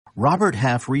Robert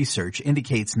Half research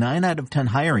indicates 9 out of 10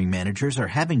 hiring managers are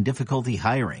having difficulty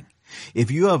hiring.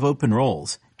 If you have open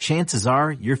roles, chances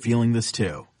are you're feeling this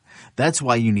too. That's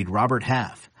why you need Robert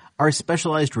Half. Our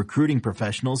specialized recruiting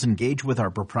professionals engage with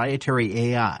our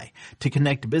proprietary AI to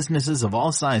connect businesses of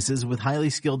all sizes with highly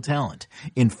skilled talent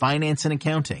in finance and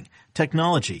accounting,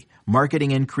 technology,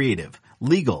 marketing and creative,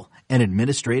 legal, and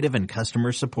administrative and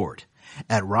customer support.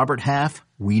 At Robert Half,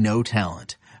 we know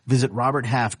talent. Visit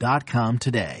roberthalf.com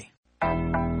today.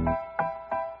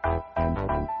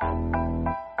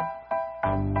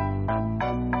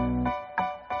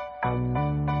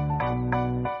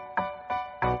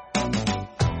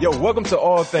 Yo, welcome to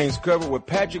All Things Covered with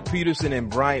Patrick Peterson and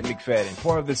Bryant McFadden,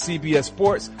 part of the CBS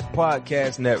Sports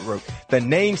Podcast Network. The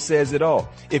name says it all.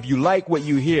 If you like what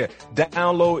you hear,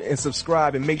 download and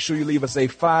subscribe and make sure you leave us a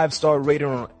 5-star rating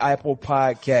on Apple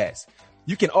Podcasts.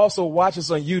 You can also watch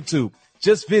us on YouTube.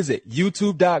 Just visit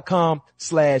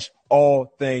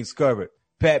youtube.com/all things covered.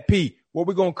 Pat P, what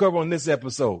we going to cover on this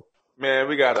episode? Man,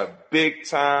 we got a big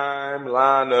time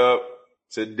lineup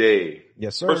today.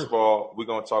 Yes, sir. First of all, we're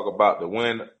going to talk about the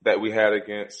win that we had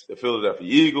against the Philadelphia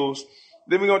Eagles.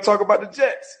 Then we're going to talk about the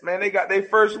Jets. Man, they got their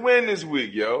first win this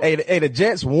week, yo. Hey, the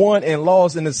Jets won and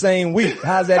lost in the same week.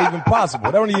 How's that even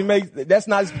possible? That's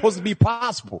not supposed to be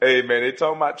possible. Hey, man, they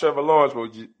talking about Trevor Lawrence,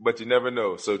 but you never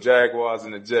know. So Jaguars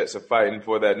and the Jets are fighting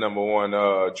for that number one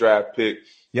draft pick.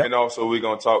 Yep. And also we're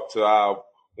going to talk to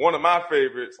one of my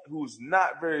favorites, who's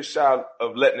not very shy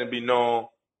of letting it be known,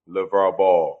 LeVar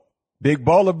Ball. Big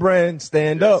Baller Brand,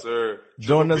 stand up. Sir.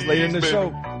 Join us later in the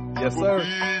show. Yes, sir.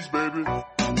 Baby.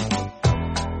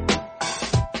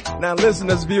 Now,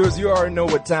 listeners, viewers, you already know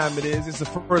what time it is. It's the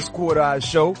first quarter of our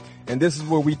show, and this is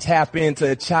where we tap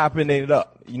into chopping it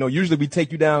up. You know, usually we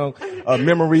take you down a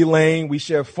memory lane. We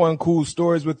share fun, cool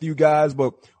stories with you guys,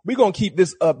 but we're going to keep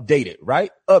this updated,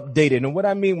 right? Updated. And what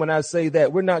I mean when I say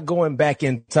that, we're not going back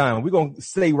in time. We're going to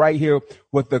stay right here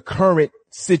with the current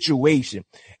situation.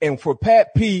 And for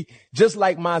Pat P, just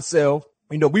like myself,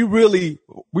 you know, we really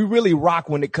rock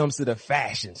when it comes to the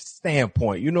fashion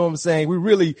standpoint. You know what I'm saying? We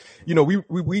really, you know,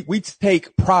 we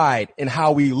take pride in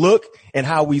how we look and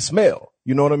how we smell.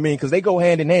 You know what I mean? Cause they go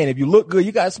hand in hand. If you look good,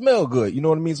 you gotta smell good. You know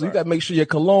what I mean? So you gotta make sure your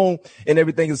cologne and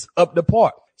everything is up to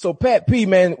par. So Pat P,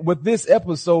 man, with this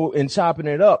episode and chopping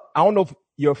it up, I don't know if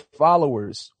your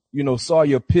followers, you know, saw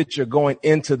your picture going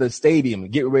into the stadium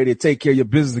and getting ready to take care of your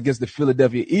business against the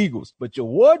Philadelphia Eagles. But your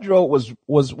wardrobe was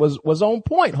on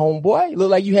point, homeboy. It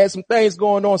looked like you had some things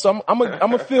going on. So I'm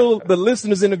gonna fill the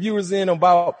listeners and the viewers in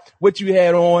about what you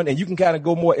had on, and you can kind of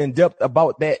go more in depth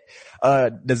about that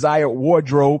desired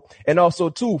wardrobe. And also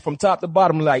too, from top to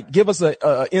bottom, like give us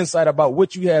a insight about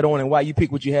what you had on and why you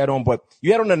picked what you had on. But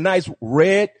you had on a nice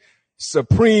red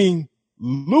Supreme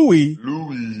Louis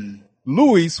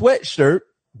sweatshirt.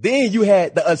 Then you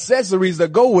had the accessories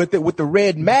that go with it, with the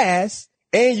red mask,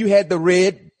 and you had the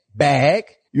red bag.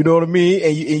 You know what I mean?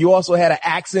 And you also had an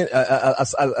accent,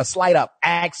 a slight up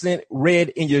accent red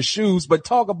in your shoes. But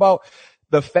talk about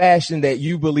the fashion that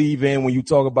you believe in when you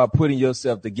talk about putting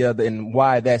yourself together and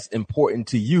why that's important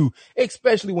to you,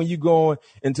 especially when you're going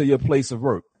into your place of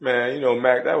work. Man, you know,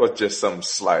 Mac, that was just something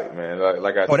slight, man.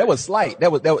 That was slight.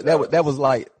 That was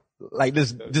like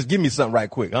this, just give me something right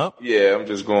quick, huh? Yeah, I'm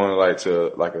just going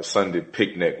to a Sunday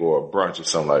picnic or a brunch or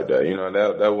something like that. You know,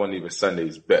 that wasn't even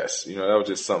Sunday's best. You know, that was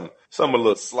just some a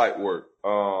little slight work.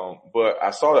 But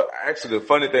I saw actually the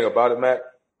funny thing about it, Mac,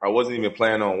 I wasn't even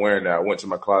planning on wearing that. I went to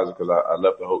my closet because I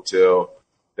left the hotel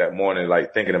that morning,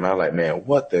 like thinking about, like, man,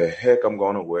 what the heck I'm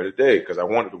going to wear today? Because I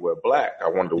wanted to wear black. I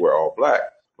wanted to wear all black.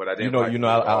 But I didn't.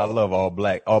 I love all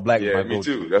black. All black. Yeah, me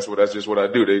too. That's just what I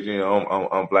do. They, you know,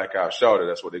 I'm blackout shorter.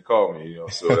 That's what they call me. You know,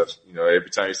 so that's, you know, every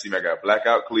time you see me, I got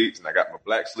blackout cleats and I got my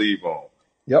black sleeve on.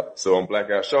 Yep. So I'm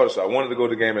blackout shorter. So I wanted to go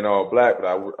to the game in all black, but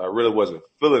I really wasn't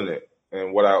feeling it.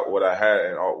 And what I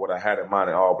had in mind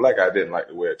in all black, I didn't like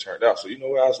the way it turned out. So you know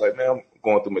what? I was like, man, I'm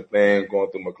going through my thing, going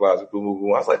through my closet, boom, boom,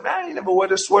 boom. I was like, man, I ain't never wore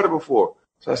this sweater before.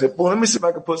 So I said, boom, let me see if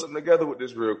I can put something together with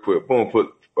this real quick. Boom, pulled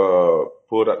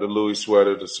out the Louis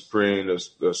sweater, the Supreme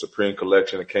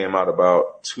collection that came out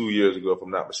about 2 years ago, if I'm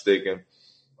not mistaken.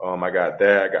 I got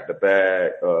that. I got the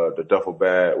bag, the duffel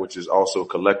bag, which is also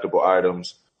collectible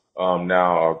items.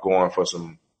 Now are going for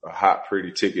a hot,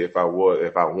 pretty ticket if I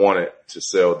wanted to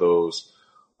sell those.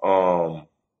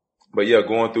 But yeah,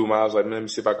 going through I was like, man, let me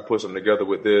see if I can put something together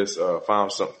with this.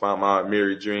 Found my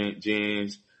Mary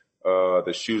jeans.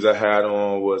 The shoes I had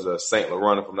on was a Saint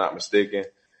Laurent, if I'm not mistaken.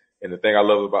 And the thing I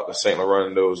love about the Saint Laurent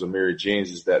and those Amiri jeans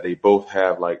is that they both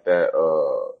have like that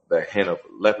hint of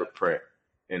leopard print,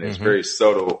 and it's very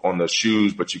subtle on the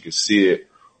shoes, but you can see it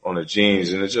on the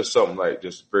jeans, and it's just something like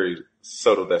just very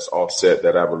subtle that's offset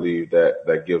that I believe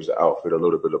that gives the outfit a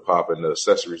little bit of pop. And the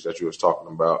accessories that you was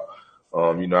talking about,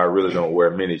 you know, I really don't wear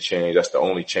many chains. That's the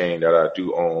only chain that I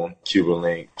do own. Cuban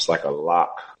link. It's like a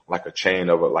lock, like a chain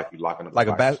of it, like you locking up like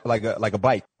a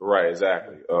bike. Right,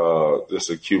 exactly.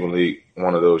 Just a Cuban link,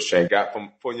 one of those chains. Got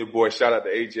from your boy. Shout out to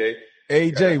AJ.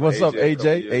 AJ, what's up,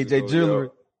 AJ? AJ Jewelry.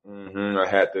 I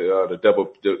had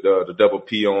the double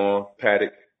P on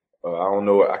Paddock. I don't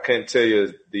know. I couldn't tell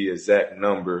you the exact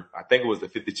number. I think it was the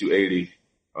 5280,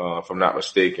 if I'm not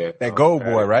mistaken. That gold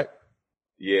boy, right?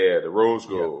 Yeah, the rose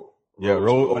gold. Yeah,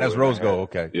 rose. That's rose gold.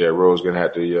 Okay. Yeah, rose gonna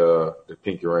have the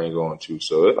pinky ring on too.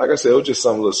 So, like I said, it was just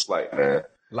something a little slight, man.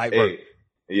 Light work.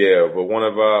 Yeah, but one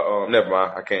of our never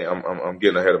mind. I can't. I'm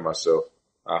getting ahead of myself.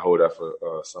 I hold that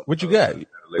for something. What you got?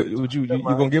 Would you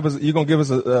gonna give us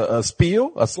a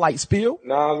spiel, a slight spiel?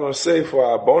 No, I was gonna say for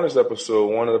our bonus episode,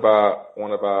 one of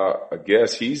our I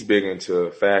guess he's big into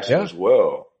fashion as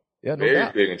well. Yeah, no very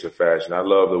doubt. big into fashion. I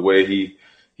love the way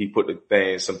he put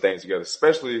some things together,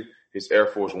 especially his Air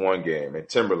Force One game and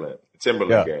Timberland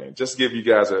game. Just give you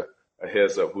guys a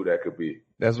heads up who that could be.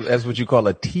 That's what you call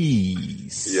a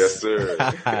tease. Yes, sir.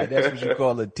 That's what you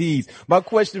call a tease. My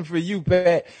question for you,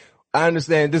 Pat. I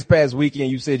understand this past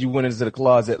weekend you said you went into the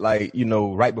closet like, you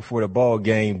know, right before the ball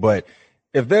game, but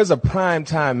if there's a prime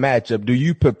time matchup, do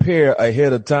you prepare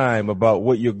ahead of time about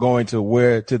what you're going to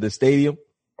wear to the stadium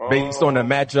based on the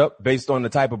matchup, based on the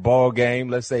type of ball game?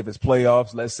 Let's say if it's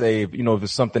playoffs, let's say if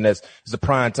it's something it's a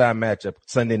prime time matchup,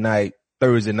 Sunday night,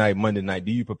 Thursday night, Monday night,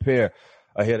 do you prepare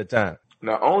ahead of time?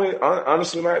 Now,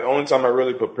 honestly, Matt, the only time I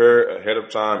really prepare ahead of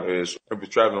time is if we're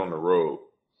traveling on the road.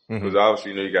 Because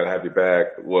obviously, you got to have your bag.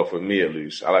 Well, for me at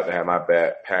least, I like to have my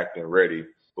bag packed and ready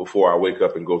before I wake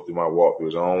up and go through my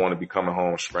walkthroughs. I don't want to be coming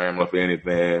home scrambling for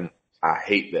anything. I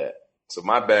hate that. So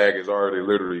my bag is already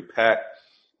literally packed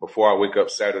before I wake up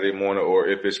Saturday morning, or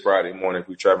if it's Friday morning, if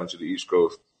we're traveling to the East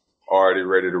Coast, already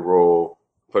ready to roll.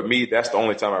 For me, that's the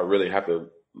only time I really have to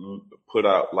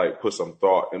put some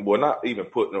thought, and well, not even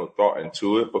put no thought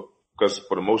into it, but because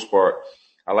for the most part,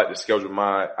 I like to schedule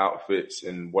my outfits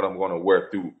and what I'm going to wear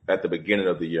through at the beginning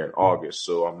of the year in August.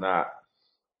 So I'm not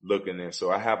looking in. So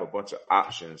I have a bunch of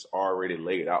options already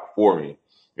laid out for me.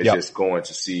 It's just going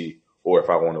to see, or if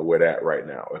I want to wear that right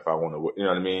now, if I want to, you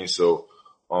know what I mean? So,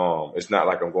 it's not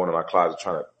like I'm going to my closet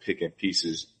trying to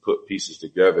put pieces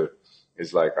together.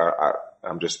 It's like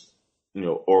I'm just,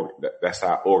 that's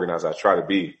how organized I try to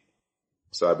be.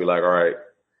 So I'd be like, all right,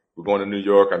 we're going to New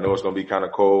York. I know it's going to be kind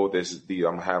of cold. I'm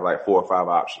going to have like 4 or 5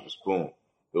 options. Boom.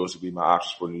 Those would be my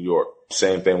options for New York.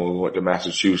 Same thing when we went to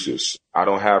Massachusetts. I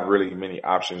don't have really many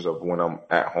options of when I'm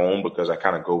at home because I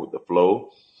kind of go with the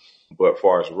flow. But as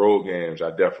far as road games,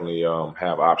 I definitely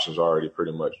have options already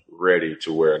pretty much ready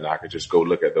to where and I could just go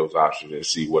look at those options and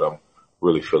see what I'm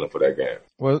really feeling for that game.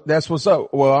 Well, that's what's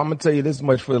up. Well, I'm going to tell you this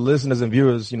much for the listeners and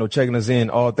viewers, checking us in,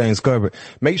 all things covered.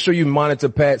 Make sure you monitor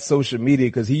Pat's social media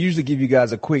because he usually give you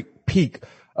guys a quick peek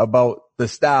about the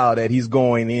style that he's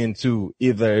going into,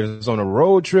 either if it's on a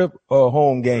road trip or a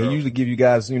home game. He usually give you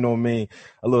guys, a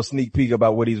little sneak peek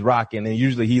about what he's rocking. And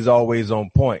usually he's always on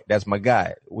point. That's my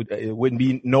guy. It wouldn't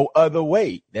be no other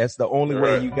way. That's the only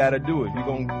way you got to do it. You're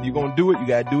going to do it. You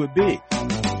got to do it big.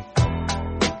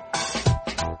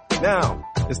 Now,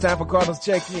 it's time for Cardinals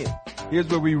check-in. Here's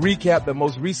where we recap the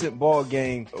most recent ball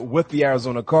game with the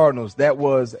Arizona Cardinals. That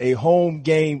was a home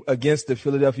game against the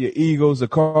Philadelphia Eagles. The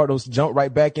Cardinals jumped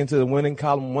right back into the winning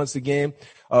column once again.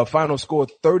 Final score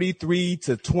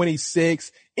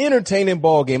 33-26. Entertaining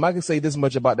ball game. I can say this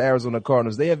much about the Arizona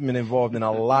Cardinals. They have been involved in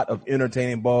a lot of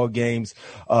entertaining ball games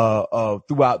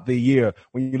throughout the year.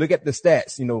 When you look at the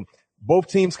stats, both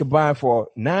teams combined for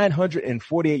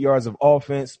 948 yards of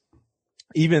offense,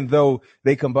 even though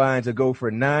they combined to go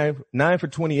for 9 for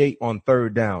 28 on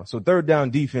third down. So third down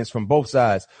defense from both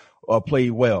sides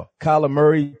played well. Kyler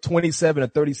Murray,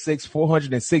 27-36,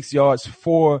 406 yards,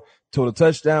 4 total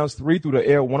touchdowns, 3 through the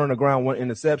air, 1 on the ground, 1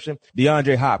 interception.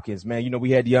 DeAndre Hopkins, man,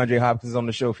 we had DeAndre Hopkins on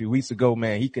the show a few weeks ago,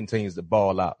 man. He continues to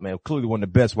ball out, man. Clearly one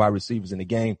of the best wide receivers in the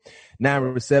game. 9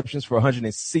 receptions for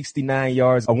 169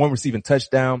 yards, 1 receiving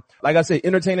touchdown. Like I said,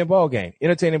 entertaining ball game.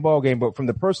 But from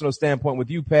the personal standpoint with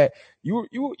you, Pat, you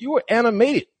were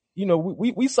animated.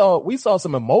 We saw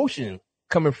some emotion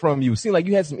coming from you. Seemed like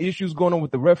you had some issues going on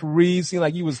with the referees. Seemed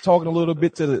like you was talking a little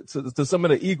bit to some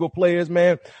of the Eagle players,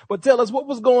 man. But tell us what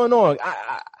was going on.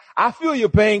 I feel your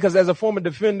pain because as a former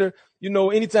defender,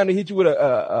 anytime they hit you with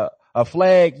a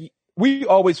flag, we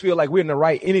always feel like we're in the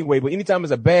right anyway. But anytime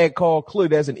it's a bad call,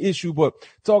 clearly that's an issue. But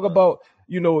talk about,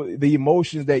 the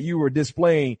emotions that you were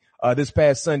displaying this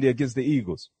past Sunday against the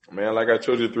Eagles? Man, like I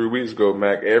told you 3 weeks ago,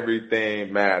 Mac,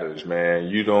 everything matters, man.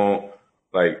 You don't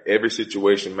every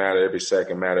situation matters, every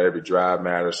second matters, every drive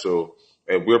matters. So,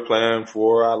 and we're playing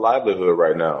for our livelihood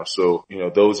right now. So,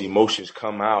 those emotions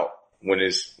come out when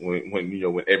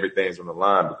everything's on the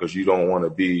line, because you don't want to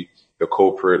be the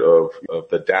culprit of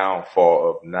the downfall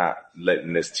of not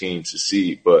letting this team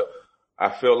succeed. But I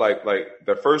feel like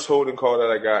the first holding call that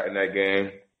I got in that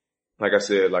game, like I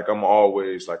said, I'm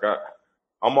always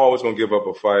going to give up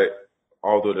a fight,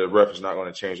 although the ref is not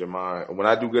going to change their mind. And when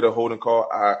I do get a holding call,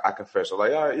 I confess. I'm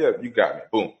like, all right, yeah, you got me.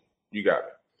 Boom, you got me.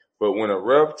 But when a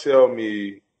ref tell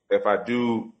me if I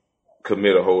do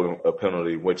commit a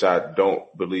penalty, which I don't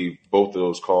believe both of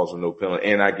those calls are no penalty,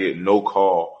 and I get no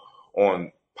call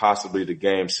on possibly the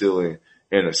game sealing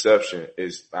interception,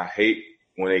 I hate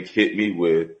when they hit me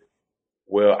with,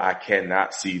 well, I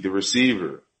cannot see the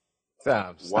receiver.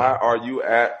 Stop. Why are you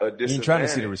at a disadvantage? You're trying to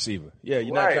see the receiver. Yeah,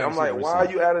 you're not right. trying to I'm see like, the receiver. why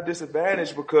are you at a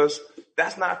disadvantage? Because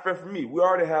that's not fair for me. We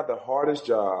already have the hardest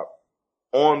job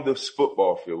on this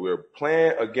football field. We're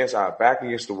playing against our back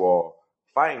against the wall,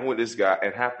 fighting with this guy,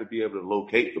 and have to be able to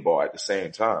locate the ball at the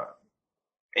same time.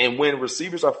 And when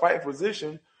receivers are fighting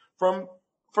position from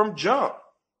jump,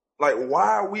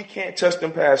 why we can't touch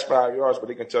them past 5 yards, but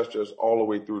they can touch us all the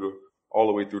way through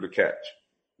the catch.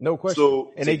 No question.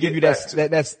 So, and they give you that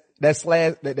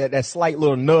slight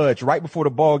little nudge right before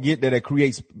the ball get there that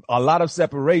creates a lot of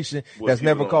separation that's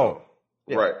never called.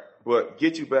 Yeah. Right. But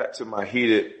get you back to my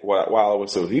heated, why I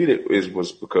was so heated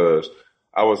was because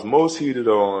I was most heated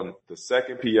on the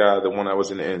second PI, the one I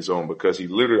was in the end zone, because he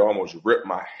literally almost ripped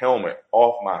my helmet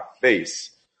off my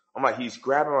face. I'm like, he's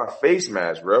grabbing my face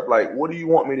mask, ref. What do you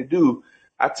want me to do?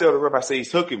 I tell the ref, I say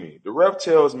he's hooking me. The ref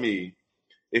tells me,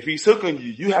 if he's hooking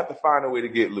you, you have to find a way to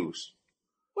get loose.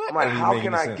 What? I'm like, how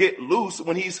can I get loose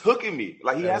when he's hooking me?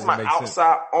 He has my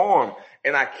outside arm,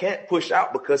 and I can't push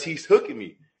out because he's hooking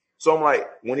me. So I'm like,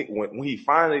 when he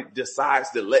finally decides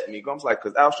to let me go, I'm like,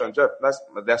 because Alshon Jeffery,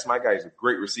 that's my guy. He's a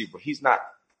great receiver. He's not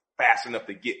fast enough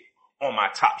to get on my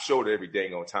top shoulder every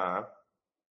dang on time.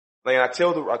 I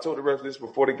told the ref this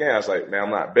before the game. I was like, man,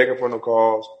 I'm not begging for no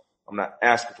calls. I'm not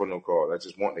asking for no calls. I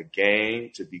just want the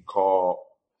game to be called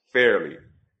fairly.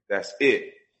 That's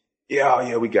it.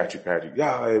 Yeah, we got you, Patrick.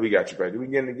 Yeah, we got you, Patrick. We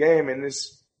get in the game, and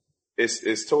it's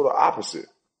total opposite.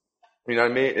 You know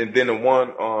what I mean? And then the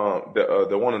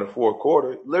one in the fourth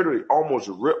quarter literally almost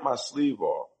ripped my sleeve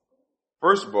off.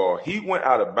 First of all, he went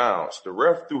out of bounds. The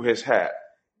ref threw his hat.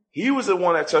 He was the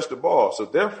one that touched the ball, so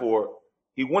therefore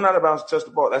he went out of bounds to touch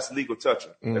the ball. That's legal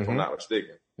touching, if I'm not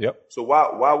mistaken. Yep. So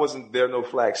why wasn't there no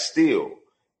flag still?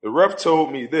 The ref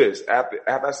told me this after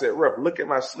I said, ref, look at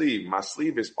my sleeve. My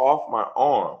sleeve is off my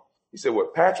arm. He said,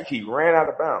 well, Patrick, he ran out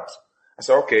of bounds. I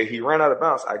said, okay, he ran out of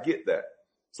bounds. I get that.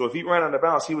 So if he ran out of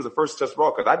bounds, he was the first to touch the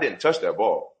ball, because I didn't touch that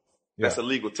ball. Yeah. That's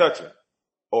illegal touching.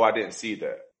 Oh, I didn't see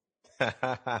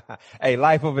that. Hey,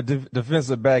 life of a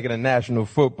defensive back in the National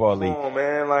Football League. Come on,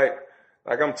 man.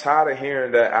 I'm tired of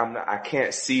hearing that I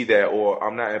can't see that, or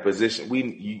I'm not in a position.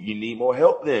 You need more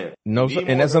help then. No,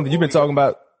 and that's something you've been talking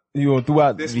about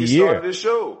throughout the year. Since we started this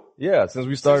show. Yeah, since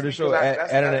we started this show,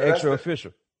 adding an extra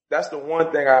official. That's the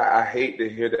one thing I hate to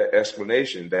hear, that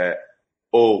explanation that,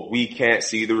 oh, we can't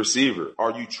see the receiver.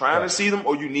 Are you trying to see them,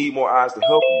 or you need more eyes to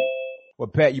help you? Well,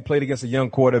 Pat, you played against a young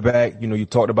quarterback. You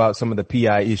talked about some of the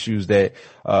PI issues that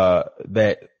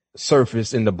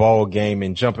surfaced in the ball game,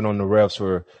 and jumping on the refs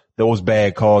for those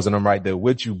bad calls, and I'm right there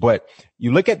with you. But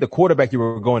you look at the quarterback you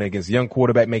were going against, young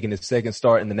quarterback making his second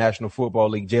start in the National Football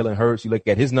League, Jalen Hurts. You look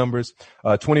at his numbers,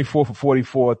 24 for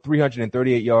 44,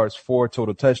 338 yards, 4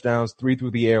 total touchdowns, 3 through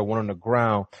the air, 1 on the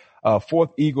ground. Fourth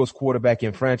Eagles quarterback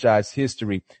in franchise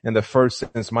history, and the first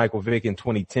since Michael Vick in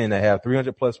 2010 to have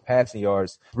 300 plus passing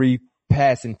yards, 3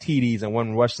 passing TDs, and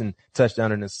 1 rushing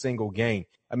touchdown in a single game.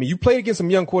 I mean, you played against some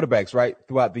young quarterbacks, right,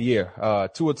 throughout the year.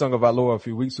 Tua Tagovailoa a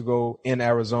few weeks ago in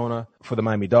Arizona for the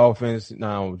Miami Dolphins.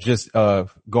 Now, just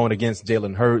going against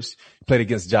Jalen Hurts, played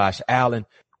against Josh Allen.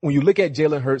 When you look at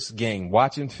Jalen Hurts' game,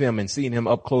 watching film and seeing him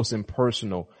up close and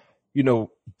personal,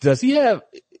 does he have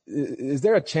 – is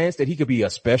there a chance that he could be a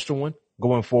special one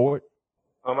going forward?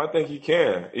 I think he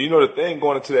can. The thing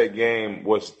going into that game,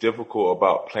 what's difficult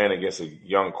about playing against a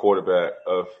young quarterback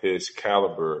of his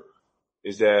caliber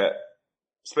is that,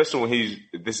 especially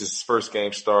when this is his first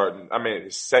game starting. I mean,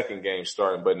 his second game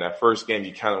starting, but in that first game,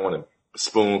 you kind of want to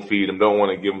spoon feed him, don't want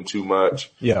to give him too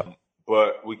much. Yeah.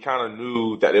 But we kind of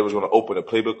knew that it was going to open the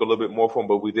playbook a little bit more for him,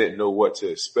 but we didn't know what to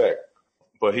expect.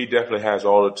 But he definitely has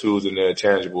all the tools and the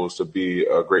intangibles to be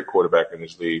a great quarterback in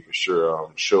this league for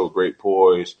sure. Show great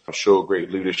poise, show great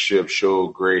leadership, show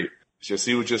great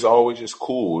he was just always just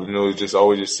cool. You know, it just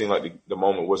always just seemed like the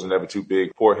moment wasn't ever too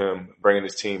big for him, bringing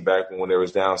his team back when they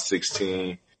was down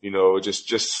 16. You know,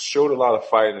 just showed a lot of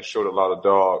fight and showed a lot of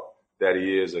dog that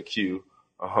he is, a Q,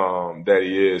 that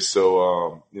he is.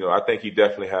 So, you know, I think he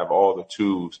definitely have all the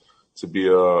tools to be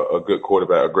a good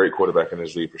quarterback, a great quarterback in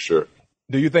this league for sure.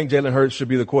 Do you think Jalen Hurts should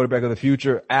be the quarterback of the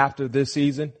future after this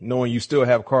season, knowing you still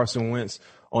have Carson Wentz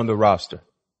on the roster?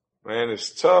 Man,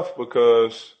 it's tough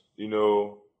because, you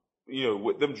know,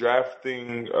 with them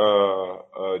drafting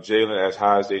Jalen as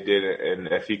high as they did, and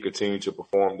if he continued to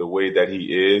perform the way that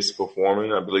he is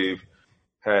performing, I believe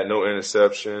had no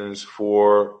interceptions,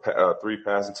 3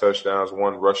 passing touchdowns,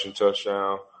 1 rushing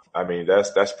touchdown. I mean,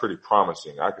 that's pretty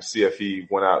promising. I could see if he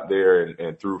went out there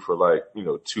and threw for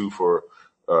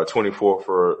 24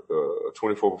 for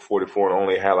 44 and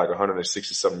only had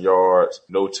 160-something yards,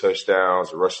 no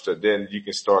touchdowns, then you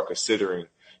can start considering,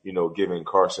 you know, giving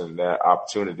Carson that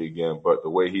opportunity again. But the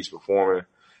way he's performing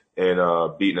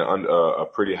and beating a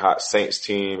pretty hot Saints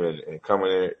team and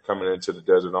coming into the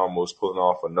desert, almost pulling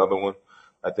off another one,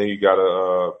 I think you got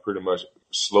to pretty much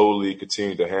slowly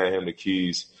continue to hand him the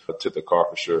keys to the car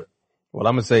for sure. Well,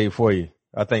 I'm going to say it for you.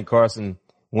 I think Carson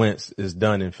Wentz is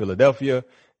done in Philadelphia.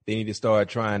 They need to start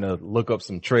trying to look up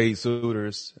some trade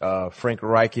suitors. Frank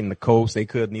Reich in the Colts. They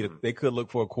could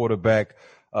look for a quarterback,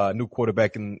 new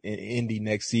quarterback in Indy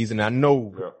next season. I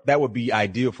know that would be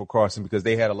ideal for Carson because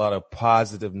they had a lot of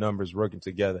positive numbers working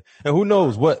together. And who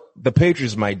knows what the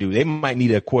Patriots might do? They might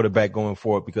need a quarterback going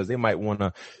forward because they might want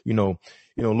to,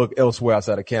 look elsewhere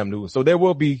outside of Cam Newton. So there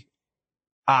will be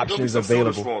options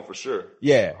available for him for sure.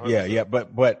 Yeah.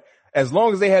 But as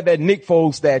long as they have that Nick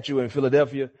Foles statue in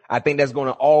Philadelphia, I think that's going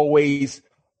to always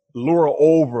lure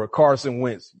over Carson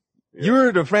Wentz. Yeah.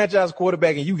 You're the franchise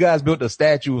quarterback and you guys built a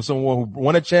statue of someone who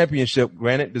won a championship,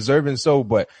 granted, deserving so,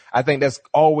 but I think that's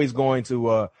always going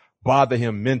to bother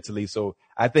him mentally. So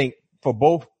I think for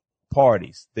both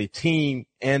parties, the team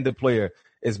and the player,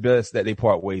 it's best that they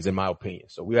part ways, in my opinion.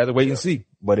 So we have to wait and see,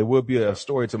 but it will be a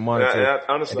story to monitor.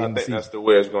 Honestly, I think that's the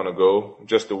way it's going to go.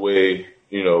 Just the way,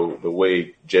 the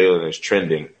way Jalen is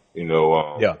trending,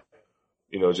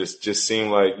 just seem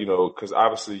like, cause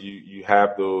obviously you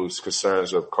have those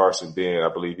concerns of Carson being, I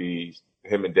believe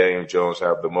him and Daniel Jones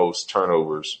have the most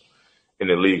turnovers in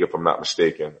the league, if I'm not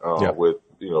mistaken, with,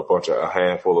 a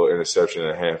handful of interceptions and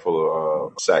a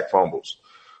handful of sack fumbles.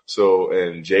 So,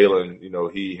 and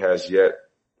Jalen, he has yet,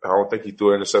 I don't think he threw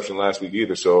an interception last week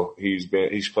either. So he's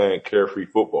playing carefree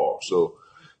football. So,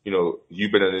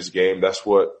 you've been in this game. That's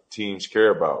what teams care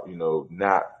about,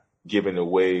 not giving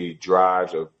away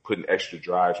drives or putting extra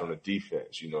drives on the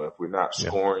defense. If we're not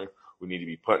scoring, we need to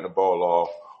be putting the ball off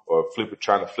or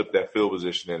trying to flip that field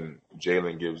position, and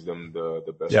Jalen gives them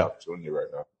the best opportunity right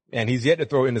now. And he's yet to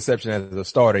throw interception as a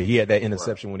starter. He had that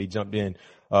interception when he jumped in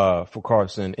for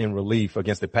Carson in relief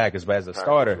against the Packers. But as a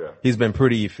starter, he's been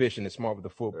pretty efficient and smart with the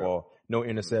football. No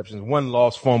interceptions.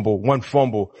 One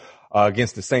fumble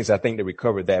against the Saints. I think they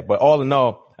recovered that. But all in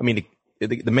all, I mean,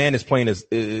 the man is playing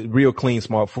real clean,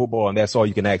 smart football, and that's all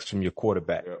you can ask from your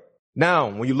quarterback. Yeah. Now,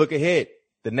 when you look ahead,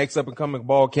 the next up-and-coming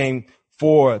ball game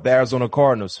for the Arizona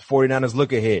Cardinals. 49ers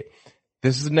look ahead.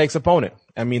 This is the next opponent.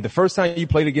 I mean, the first time you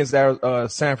played against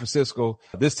San Francisco,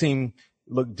 this team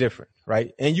looked different,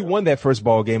 right? And you won that first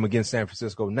ball game against San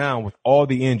Francisco. Now, with all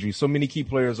the injuries, so many key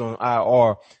players on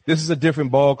IR, this is a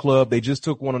different ball club. They just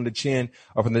took one on the chin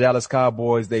from the Dallas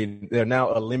Cowboys. They're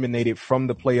now eliminated from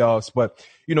the playoffs. But,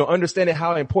 understanding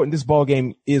how important this ball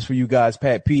game is for you guys,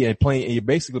 Pat P, and you're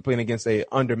basically playing against a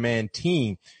undermanned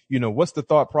team. What's the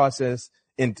thought process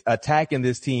in attacking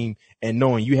this team and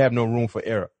knowing you have no room for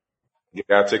error? You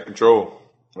gotta take control.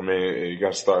 I mean, you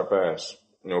gotta start fast,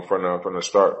 from the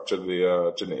start to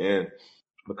the end,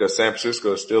 because San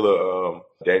Francisco is still a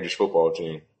dangerous football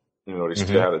team. They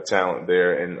still have the talent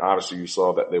there, and obviously you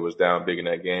saw that they was down big in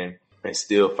that game and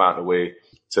still found a way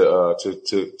to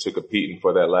competing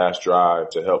for that last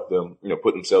drive to help them,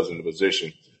 put themselves in the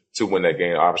position to win that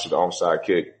game. Obviously the onside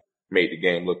kick made the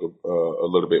game look a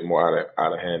little bit more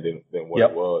out of hand than what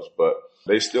it was, but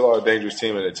they still are a dangerous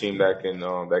team and a team that can,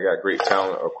 that got great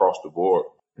talent across the board.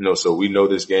 So we know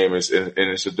this game and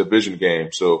it's a division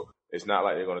game. So it's not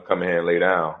like they're going to come in here and lay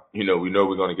down. We know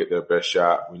we're going to get their best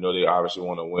shot. We know they obviously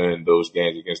want to win those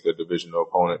games against their divisional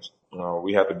opponents.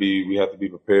 We have to be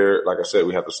prepared. Like I said,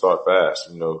 we have to start fast.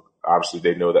 Obviously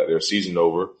they know that their season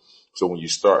over. So when you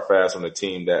start fast on a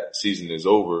team that season is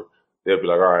over, they'll be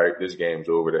like, all right, this game's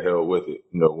over, to hell with it.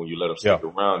 When you let them stick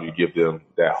around, you give them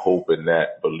that hope and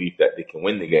that belief that they can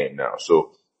win the game now.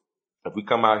 So if we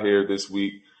come out here this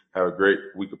week, have a great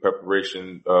week of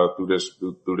preparation, through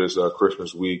this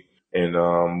Christmas week, and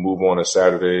move on to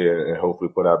Saturday and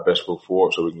hopefully put our best foot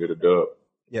forward so we can get a dub.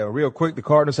 Yeah, real quick, the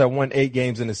Cardinals have won 8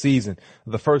 games in the season.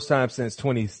 The first time since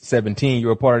 2017. You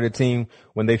were part of the team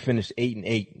when they finished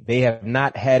 8-8. They have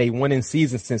not had a winning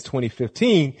season since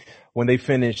 2015 when they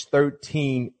finished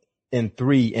 13-3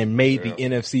 and made the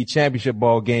NFC Championship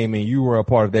ball game, and you were a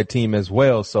part of that team as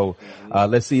well. So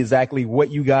let's see exactly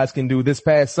what you guys can do this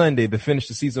past Sunday to finish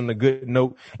the season on a good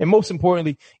note, and most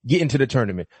importantly, get into the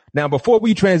tournament. Now, before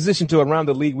we transition to around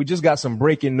the league, we just got some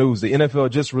breaking news. The NFL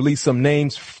just released some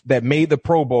names that made the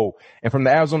Pro Bowl, and from the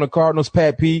Arizona Cardinals,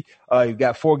 Pat P, you've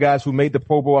got 4 guys who made the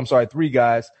Pro Bowl. 3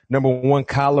 guys. Number 1,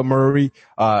 Kyler Murray.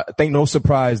 I think no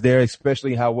surprise there,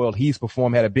 especially how well he's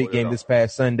performed. Had a big game this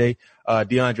past Sunday.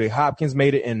 DeAndre Hopkins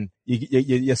made it, and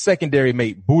your secondary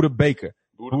mate, Buda Baker.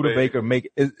 Buda Baker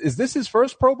is this his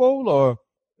first Pro Bowl or?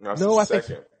 No, I think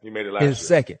he made it last year.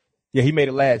 Second. Yeah, he made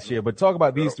it last year. But talk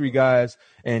about these 3 guys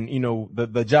and,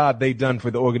 the job they've done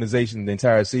for the organization the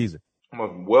entire season.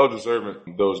 Well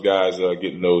deserving those guys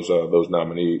getting those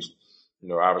nominees.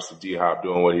 Obviously D-Hop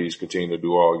doing what he's continued to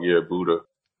do all year. Buda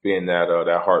being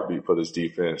that heartbeat for this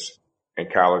defense, and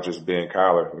Kyler just being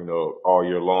Kyler, all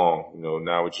year long.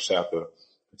 Now we just have to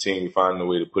continue finding a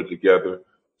way to put it together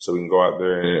so we can go out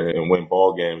there and win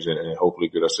ball games and hopefully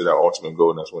get us to that ultimate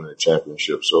goal, and that's winning the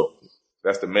championship. So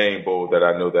that's the main goal that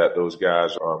I know that those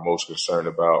guys are most concerned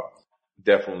about.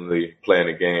 Definitely playing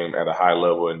the game at a high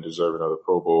level and deserving of the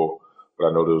Pro Bowl. But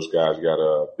I know those guys got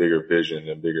a bigger vision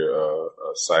and bigger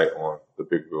sight on the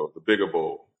bigger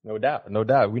bowl. No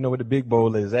doubt. We know where the big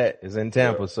bowl is at. It's in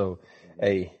Tampa. Yeah. So,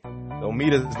 hey, don't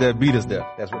meet us there, beat us there.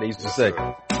 That's what they used to say.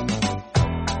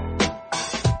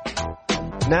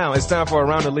 Now it's time for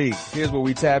Around the League. Here's where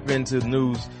we tap into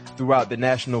news throughout the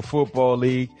National Football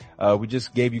League. We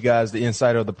just gave you guys the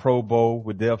insight of the Pro Bowl.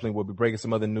 We definitely will be breaking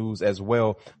some other news as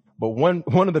well. But one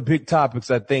of the big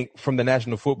topics, I think, from the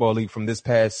National Football League from this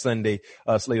past Sunday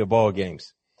slate of ball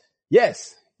games.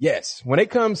 Yes. When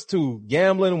it comes to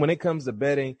gambling, when it comes to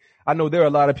betting, I know there are a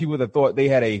lot of people that thought they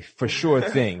had a for sure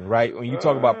thing, right? When you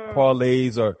talk about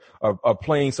parlays or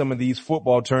playing some of these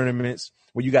football tournaments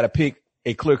where you got to pick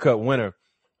a clear-cut winner.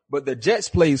 But the Jets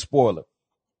played spoiler.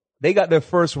 They got their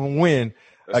first win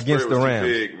against the Rams.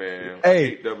 Big, man.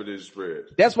 Hey, double-digit spread.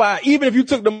 That's why even if you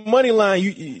took the money line,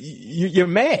 you're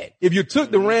mad. If you took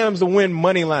the Rams to win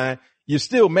money line, you're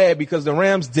still mad because the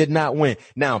Rams did not win.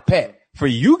 Now, Pat, for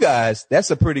you guys,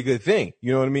 that's a pretty good thing.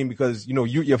 You know what I mean? Because,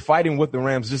 you're fighting with the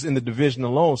Rams just in the division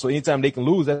alone. So anytime they can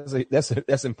lose,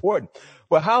 that's important.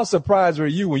 But how surprised were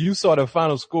you when you saw the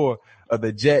final score of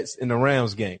the Jets and the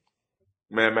Rams game?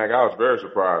 Man, Mac, I was very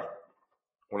surprised.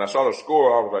 When I saw the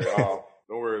score, I was like, oh,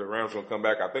 don't worry, the Rams going to come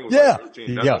back. I think it was like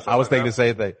 13. Yeah, I was thinking the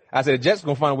same thing. I said, the Jets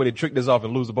going to find a way to trick this off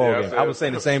and lose the ball game. I was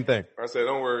saying the same thing. I said,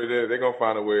 don't worry, they're going to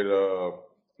find a way to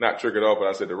not trick it off, but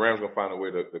I said the Rams going to find a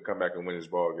way to come back and win this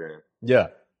ball game. Yeah.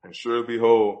 And sure and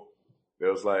behold, it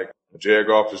was like Jared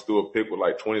Goff just threw a pick with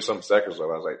like 20-something seconds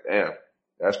left. I was like, damn,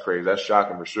 that's crazy. That's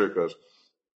shocking for sure because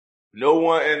no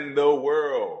one in the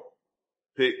world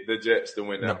picked the Jets to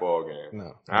win that ball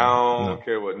game. I don't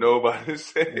care what nobody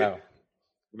said.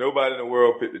 Nobody in the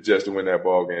world picked the Jets to win that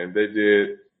ball game. They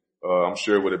did. I'm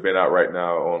sure it would have been out right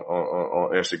now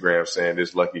on Instagram saying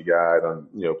this lucky guy done,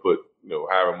 put,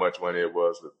 however much money it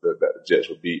was that the Jets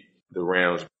would beat the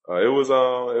Rams. I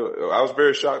was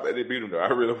very shocked that they beat them though. I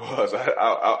really was.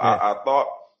 I thought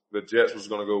the Jets was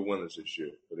going to go winners this year,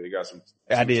 but they got some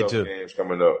tough games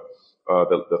coming up,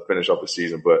 to finish off the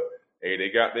season. But hey,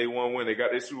 they won win. They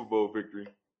got their Super Bowl victory.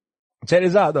 Check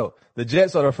this out though. The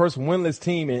Jets are the first winless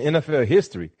team in NFL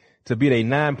history to beat a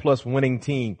 9+ winning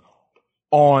team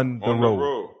on the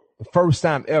road. The first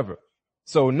time ever.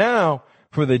 So now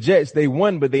for the Jets, they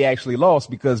won, but they actually lost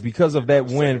because of that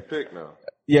win. Pick now.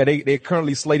 Yeah, they're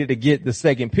currently slated to get the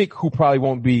second pick, who probably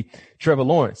won't be Trevor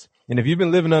Lawrence. And if you've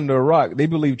been living under a rock, they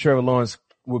believe Trevor Lawrence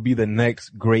will be the next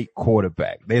great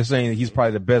quarterback. They're saying he's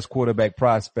probably the best quarterback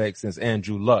prospect since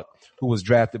Andrew Luck, who was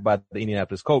drafted by the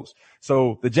Indianapolis Colts.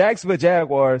 So the Jacksonville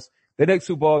Jaguars, their next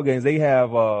 2 ball games, they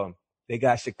have, they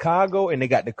got Chicago and they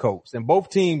got the Colts, and both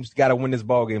teams got to win this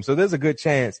ball game. So there's a good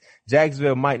chance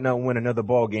Jacksonville might not win another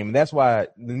ball game. And that's why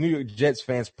the New York Jets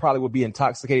fans probably will be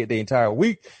intoxicated the entire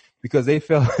week because they're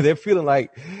feeling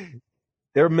like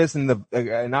they're missing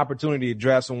an opportunity to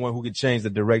draft someone who could change the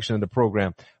direction of the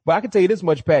program. But I can tell you this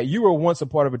much, Pat, you were once a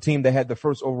part of a team that had the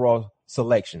first overall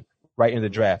selection right in the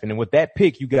draft. And then with that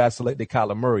pick, you guys selected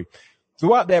Kyler Murray.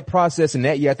 Throughout that process and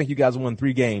that year, I think you guys won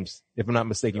 3 games, if I'm not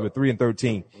mistaken. You were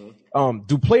 3-13.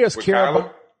 Do players care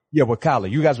about? Yeah, with Kyler.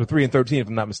 You guys were 3-13, if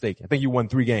I'm not mistaken. I think you won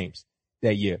 3 games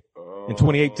that year. In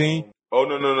 2018? Oh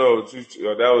no.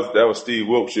 That was Steve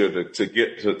Wilkshire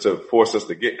to force us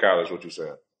to get college. What you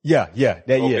saying? Yeah.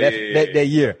 That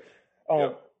year.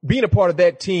 Being a part of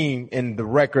that team and the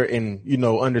record and,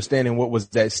 understanding what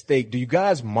was at stake, do you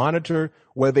guys monitor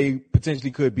where they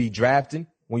potentially could be drafting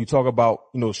when you talk about,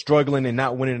 struggling and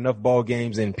not winning enough ball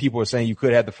games and people are saying you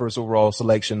could have the first overall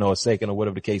selection or second or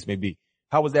whatever the case may be?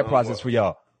 How was that process for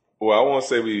y'all? Well, I won't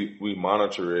say we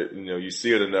monitor it. You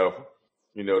see it enough,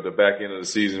 the back end of the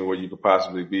season where you could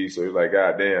possibly be. So you're like,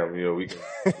 God damn, we can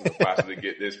possibly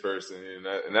get this person.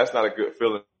 And that's not a good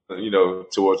feeling,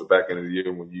 towards the back end of the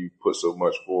year when you put so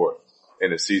much forward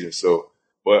in the season. So,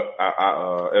 but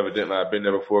evidently I've been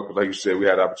there before because like you said, we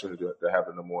had the opportunity to have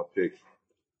the number one pick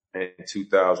in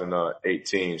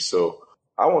 2018. So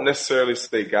I won't necessarily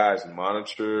say guys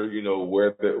monitor,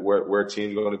 where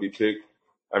teams are going to be picked.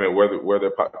 I mean, where they're,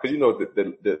 because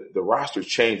the rosters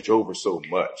change over so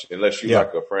much unless you're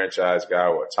like a franchise guy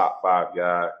or a top 5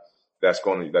 guy that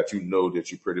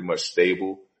you're pretty much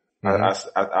stable. Mm-hmm.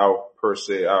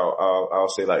 I'll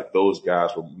say like those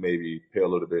guys will maybe pay a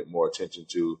little bit more attention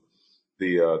to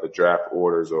the draft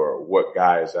orders or what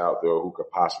guy is out there who could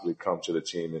possibly come to the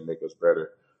team and make us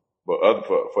better. But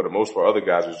for the most part, other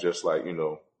guys is just like,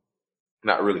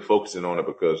 not really focusing on it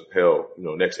because hell,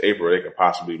 next April they could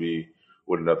possibly be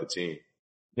with another team.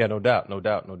 Yeah, no doubt.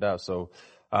 So,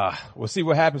 we'll see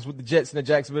what happens with the Jets and the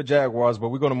Jacksonville Jaguars, but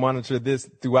we're going to monitor this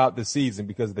throughout the season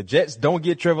because if the Jets don't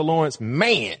get Trevor Lawrence,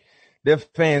 man, their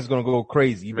fans going to go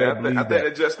crazy. I think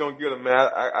the Jets going to get him, man.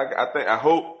 I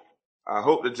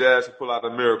hope the Jazz can pull out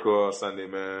a miracle on Sunday,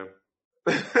 man.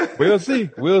 We'll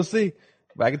see.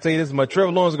 But I can tell you this,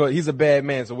 Trevor Lawrence, he's a bad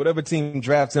man. So whatever team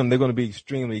drafts him, they're going to be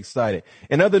extremely excited.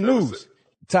 In other news,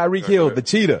 Tyreek Hill, the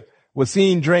cheetah, was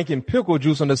seen drinking pickle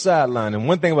juice on the sideline. And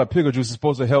one thing about pickle juice is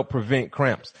supposed to help prevent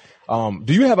cramps.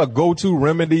 Do you have a go-to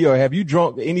remedy or have you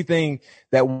drunk anything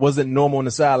that wasn't normal on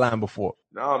the sideline before?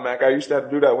 No, Mac, I used to have to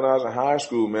do that when I was in high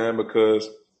school, man, because,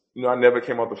 I never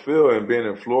came off the field and being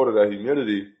in Florida, that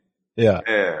humidity. Yeah.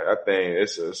 Man, I think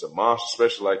it's a monster,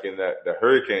 especially like in the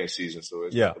hurricane season. So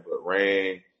it's nothing but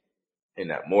rain and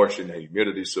that moisture and the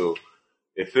humidity. So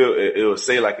it'll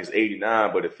say like it's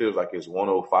 89, but it feels like it's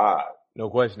 105. No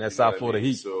question. That's South Florida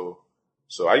heat. So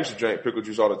I used to drink pickle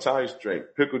juice all the time. I used to drink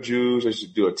pickle juice. I used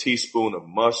to do a teaspoon of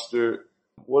mustard.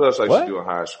 What else I used to do in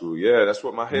high school? Yeah, that's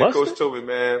what my head coach told me,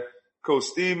 man. Coach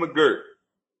Steve McGirt.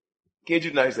 Kid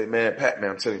you not, he said, man, Pat, man,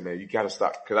 I'm telling you, man, you gotta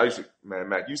stop. Cause I used to, man,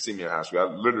 Mac, you see me in high school. I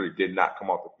literally did not come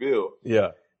off the field. Yeah.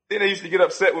 Then they used to get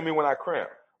upset with me when I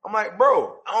cramped. I'm like,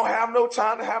 bro, I don't have no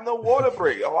time to have no water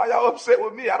break. Why y'all upset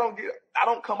with me? I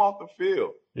don't come off the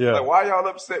field. Yeah. Like, why y'all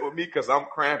upset with me? Cause I'm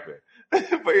cramping.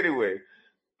 But anyway,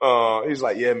 he's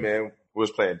like, yeah, man, we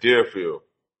was playing Deerfield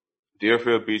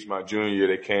Beach my junior year.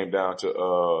 They came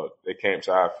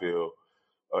to our field.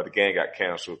 The game got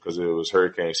canceled because it was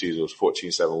hurricane season. It was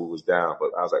 14-7. We was down,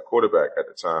 but I was at quarterback at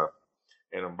the time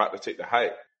and I'm about to take the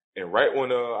hike. And right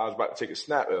when, I was about to take a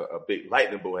snap, a big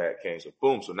lightning bolt had came. So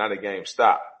boom. So now the game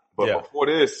stopped. But before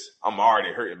this, I'm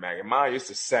already hurting, man. And mine, it's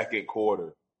the second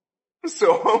quarter.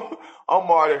 So I'm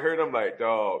already hurting. I'm like,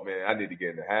 dog, man, I need to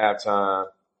get into halftime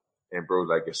and bro,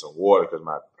 like get some water because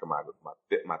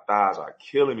my thighs are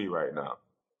killing me right now.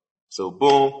 So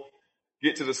boom.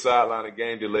 Get to the sideline, the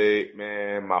game delayed,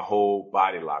 man, my whole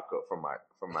body lock up from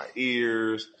my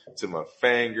ears to my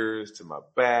fingers to my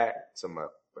back to my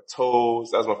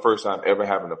toes. That was my first time ever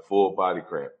having a full body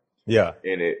cramp. Yeah.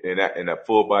 And that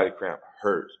full body cramp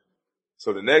hurts.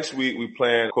 So the next week we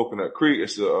playing Coconut Creek.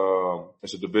 It's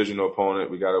a divisional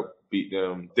opponent. We got to beat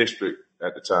them district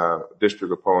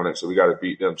opponent. So we got to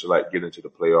beat them to like get into the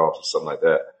playoffs or something like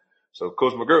that. So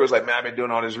Coach McGirt was like, man, I've been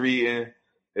doing all this reading.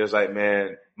 It was like,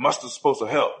 man, mustard's supposed to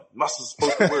help. Mustard's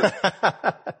supposed to work.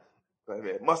 Like,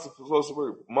 man, mustard's supposed to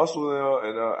work. Mustard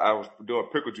and I was doing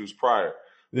pickle juice prior.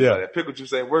 Yeah. That pickle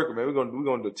juice ain't working, man. We're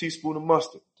gonna do a teaspoon of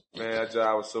mustard. Man, that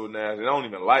job was so nasty. I don't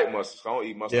even like mustard. So I don't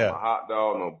eat mustard on my hot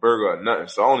dog, no burger or nothing.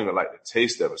 So I don't even like the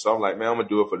taste of it. So I'm like, man, I'm gonna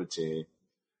do it for the team.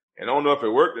 And I don't know if it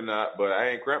worked or not, but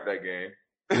I ain't cramped that game.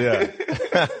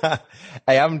 Yeah.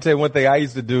 Hey, I'm gonna tell you one thing I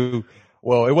used to do.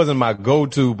 Well, it wasn't my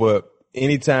go-to, but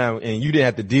anytime, and you didn't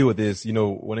have to deal with this,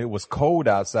 when it was cold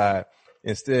outside,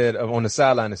 instead of on the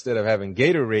sideline, instead of having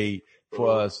Gatorade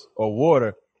for us or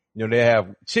water, they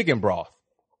have chicken broth.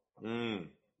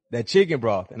 That chicken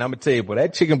broth. And I'm going to tell you, boy,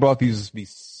 that chicken broth used to be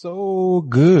so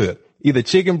good. Either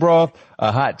chicken broth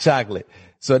or hot chocolate.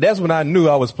 So that's when I knew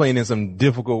I was playing in some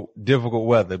difficult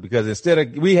weather because instead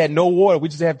of, we had no water, we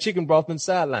just have chicken broth on the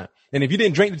sideline. And if you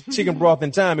didn't drink the chicken broth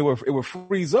in time, it would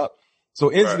freeze up. So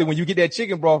instantly when you get that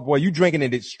chicken broth, boy, you drinking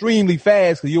it extremely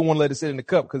fast because you don't want to let it sit in the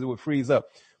cup because it would freeze up.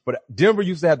 But Denver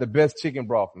used to have the best chicken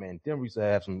broth, man. Denver used to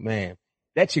have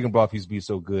that chicken broth used to be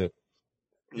so good.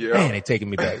 Yeah. Man, they taking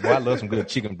me back. Boy, I love some good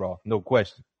chicken broth. No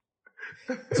question.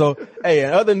 So, hey,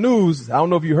 in other news, I don't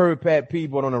know if you heard Pat P,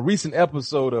 but on a recent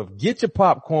episode of Get Your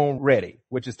Popcorn Ready,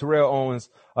 which is Terrell Owens'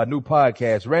 new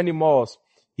podcast, Randy Moss,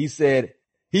 he said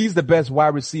he's the best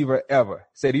wide receiver ever.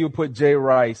 Said he would put Jerry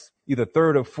Rice either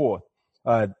third or fourth.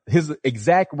 His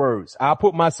exact words, I'll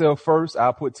put myself first.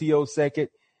 I'll put T.O. second.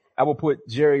 I will put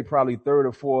Jerry probably third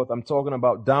or fourth. I'm talking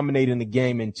about dominating the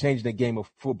game and changing the game of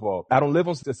football. I don't live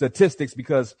on statistics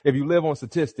because if you live on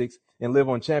statistics and live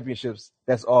on championships,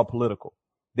 that's all political.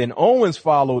 Then Owens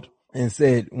followed and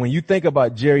said, when you think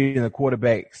about Jerry and the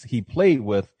quarterbacks he played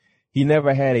with, he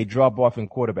never had a drop off in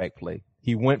quarterback play.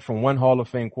 He went from one Hall of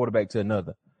Fame quarterback to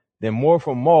another. Then more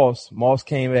from Moss. Moss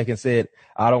came back and said,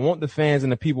 I don't want the fans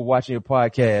and the people watching your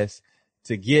podcast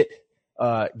to get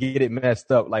it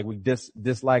messed up like we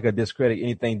dislike or discredit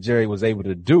anything Jerry was able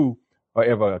to do or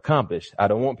ever accomplish. I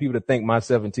don't want people to think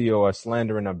myself and T.O. are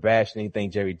slandering or bashing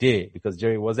anything Jerry did because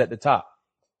Jerry was at the top.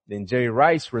 Then Jerry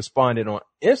Rice responded on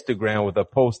Instagram with a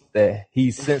post that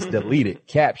he since deleted.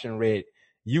 Caption read,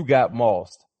 "You got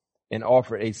mossed," and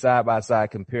offered a side-by-side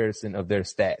comparison of their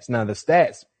stats. Now the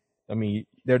stats, I mean,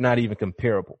 they're not even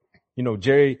comparable. You know,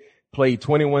 Jerry played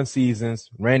 21 seasons.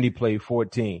 Randy played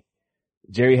 14.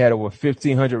 Jerry had over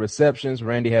 1,500 receptions.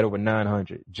 Randy had over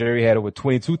 900. Jerry had over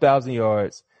 22,000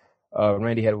 yards.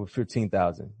 Randy had over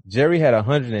 15,000. Jerry had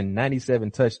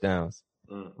 197 touchdowns.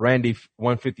 Randy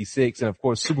 156. And, of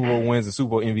course, Super Bowl wins and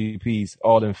Super Bowl MVPs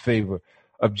all in favor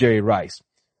of Jerry Rice.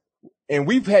 And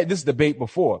we've had this debate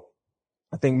before.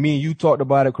 I think me and you talked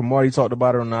about it. Cromartie talked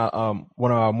about it on our,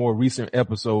 one of our more recent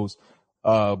episodes.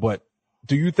 But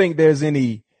do you think there's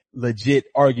any legit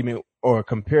argument or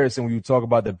comparison when you talk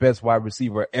about the best wide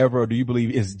receiver ever, or do you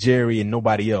believe it's Jerry and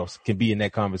nobody else can be in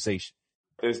that conversation?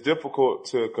 It's difficult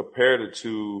to compare the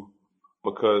two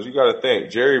because you got to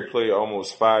think Jerry played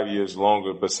almost 5 years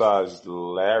longer besides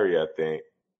Larry. I think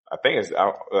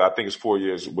it's 4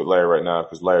 years with Larry right now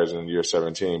because Larry's in year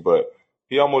 17, but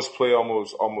he almost played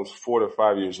almost 4 to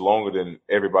 5 years longer than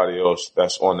everybody else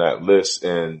that's on that list.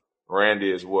 And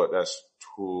Randy is that's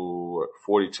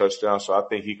 40 touchdowns. So I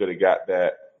think he could have got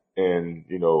that in,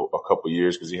 a couple of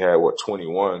years because he had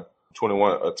 21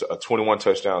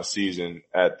 touchdown season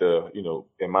at the,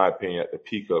 in my opinion, at the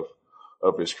peak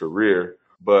of his career.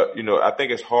 But, I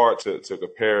think it's hard to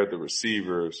compare the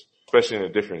receivers, especially in the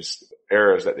different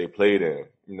eras that they played in,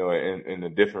 in the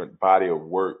different body of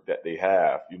work that they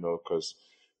have, because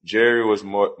Jerry was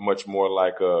much more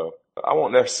like I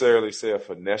won't necessarily say a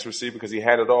finesse receiver because he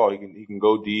had it all. He can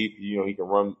go deep, he can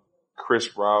run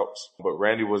crisp routes, but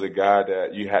Randy was a guy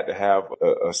that you had to have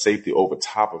a safety over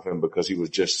top of him because he was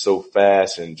just so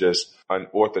fast and just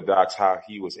unorthodox how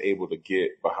he was able to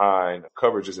get behind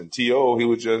coverages. And T.O., he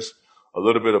was just a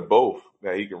little bit of both.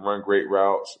 Now he can run great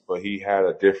routes, but he had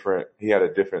a different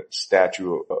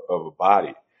stature of a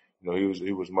body.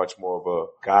 He was much more of a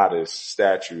goddess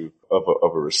statue of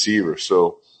a receiver.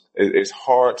 So it's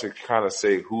hard to kind of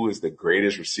say who is the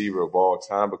greatest receiver of all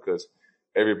time because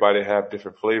everybody have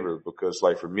different flavors. Because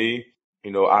like for me,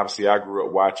 obviously I grew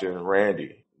up watching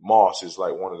Randy. Moss is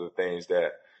like one of the things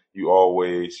that you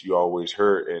always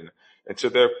heard. And to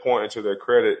their point and to their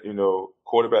credit,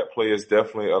 quarterback play is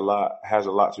definitely has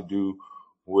a lot to do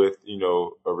with,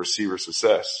 a receiver's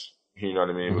success. You know what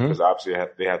I mean? Mm-hmm. Because obviously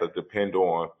they have to depend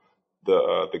on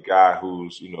the guy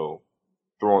who's,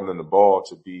 throwing them the ball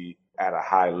to be at a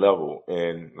high level.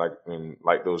 And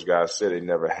like those guys said, they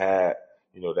never had,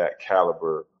 that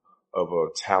caliber of a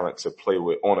talent to play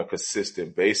with on a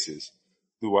consistent basis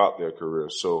throughout their career.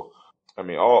 So,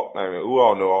 we all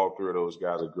know all three of those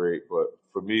guys are great, but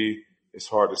for me, it's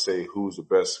hard to say who's the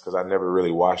best because I never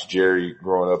really watched Jerry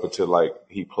growing up until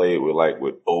he played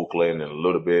with Oakland and a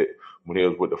little bit when he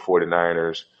was with the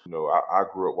 49ers. I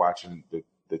grew up watching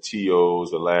the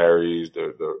T.O.s, the Larrys,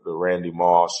 the Randy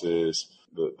Mosses,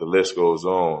 the list goes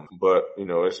on. But,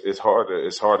 it's hard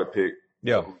to pick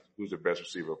who's the best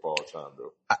receiver of all time,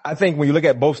 though. I think when you look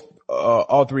at both,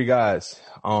 all three guys,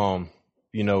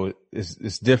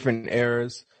 it's different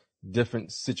eras,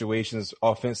 different situations,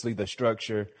 offensively, the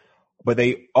structure, but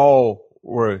they all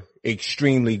were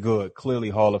extremely good, clearly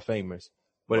Hall of Famers.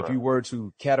 But if you were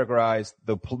to categorize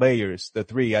the players, the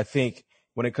three, I think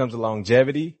when it comes to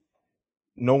longevity,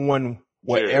 no one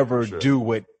would ever do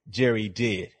what Jerry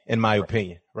did, in my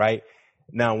opinion, right?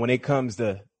 Now, when it comes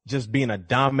to just being a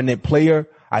dominant player,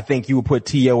 I think you would put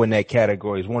T.O. in that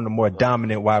category. He's one of the more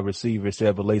dominant wide receivers to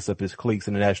ever lace up his cleats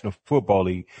in the National Football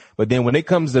League. But then when it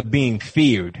comes to being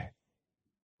feared,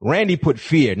 Randy put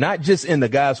fear, not just in the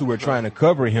guys who were trying to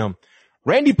cover him.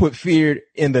 Randy put fear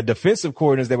in the defensive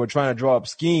coordinators that were trying to draw up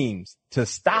schemes to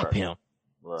stop him.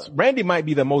 Right. Randy might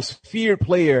be the most feared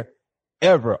player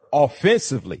ever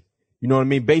offensively. You know what I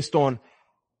mean? Based on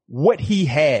what he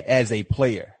had as a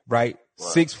player, right?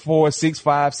 6'4", 6'5",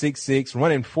 6'6",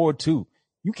 running 4.2.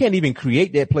 You can't even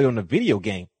create that play on the video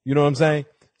game. You know what I'm saying?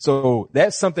 So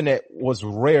that's something that was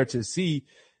rare to see.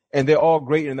 And they're all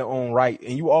great in their own right.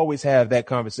 And you always have that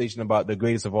conversation about the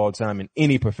greatest of all time in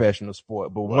any professional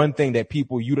sport. But one thing that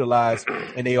people utilize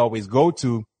and they always go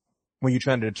to when you're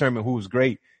trying to determine who's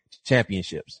great,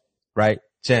 championships, right?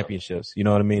 Championships. You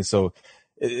know what I mean? So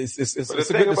it's a good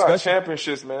discussion. About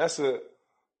championships, man, that's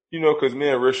cause me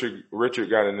and Richard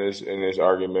got in this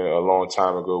argument a long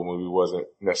time ago when we wasn't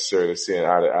necessarily seeing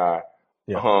eye to eye.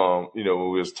 Yeah.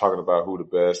 When we was talking about who the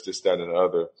best, this, that, and the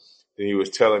other. And he was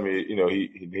telling me,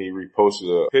 he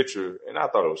reposted a picture, and I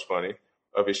thought it was funny,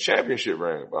 of his championship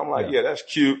ring. But I'm like, yeah, that's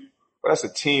cute, but that's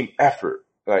a team effort.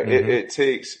 Like it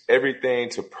takes everything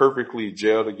to perfectly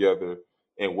gel together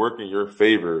and work in your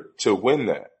favor to win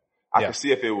that. I can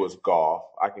see if it was golf.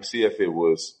 I can see if it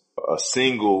was a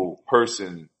single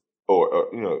person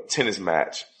or tennis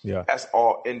match. Yeah, that's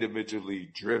all individually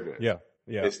driven. Yeah.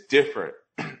 It's different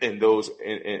in those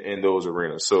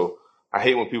arenas. So I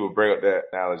hate when people bring up that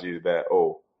analogy that,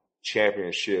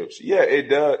 championships. Yeah, it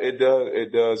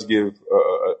does give,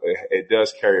 it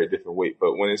does carry a different weight.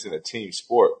 But when it's in a team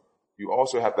sport, you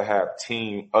also have to have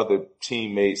other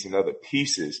teammates and other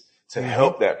pieces to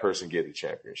help that person get the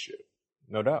championship.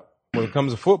 No doubt. When it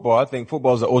comes to football, I think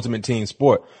football is the ultimate team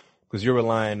sport because you're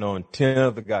relying on 10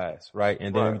 other guys, right?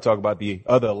 And then we talk about the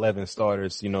other 11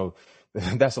 starters,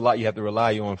 that's a lot you have to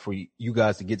rely on for you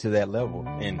guys to get to that level.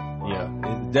 And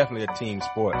it's definitely a team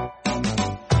sport.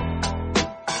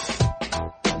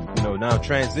 Now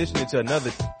transitioning to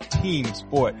another team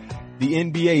sport, the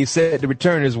NBA is set to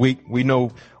return this week. We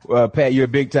know, Pat, you're a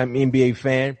big time NBA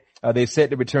fan. They set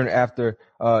to return after,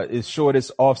 its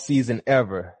shortest off season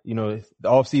ever. The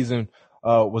off season,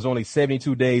 was only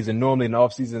 72 days and normally an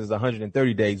off season is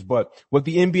 130 days. But with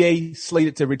the NBA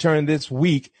slated to return this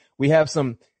week, we have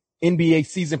some NBA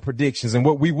season predictions. And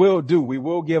what we will do, we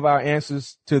will give our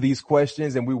answers to these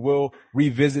questions and we will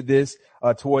revisit this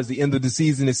towards the end of the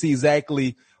season to see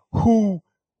exactly who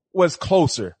was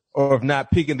closer or if not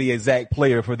picking the exact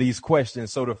player for these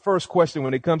questions. So the first question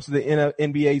when it comes to the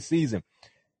NBA season,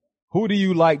 who do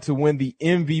you like to win the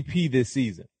MVP this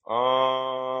season?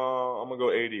 I'm going to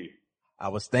go AD. I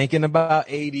was thinking about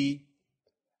AD.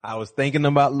 I was thinking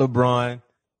about LeBron.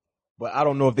 But I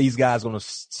don't know if these guys are going to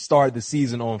start the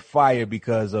season on fire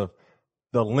because of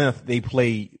the length they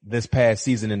played this past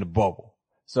season in the bubble.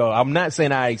 So I'm not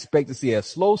saying I expect to see a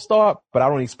slow start, but I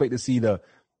don't expect to see the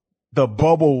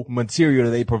bubble material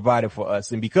that they provided for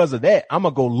us. And because of that, I'm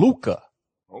going to go Luka.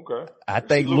 Okay. I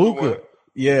think Luka.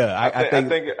 Yeah. I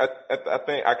think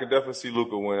I could definitely see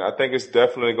Luka win. I think it's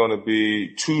definitely going to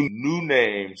be two new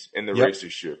names in the race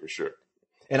this year for sure.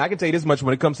 And I can tell you this much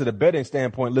when it comes to the betting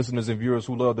standpoint, listeners and viewers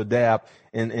who love to dab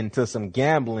into some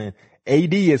gambling,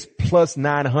 AD is plus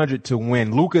 900 to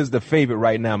win. Luka is the favorite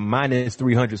right now, minus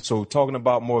 300. So talking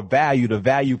about more value, the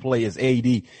value play is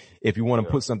AD if you want to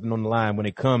put something on the line when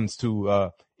it comes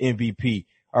to MVP.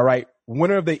 All right,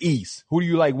 winner of the East. Who do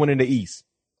you like winning the East?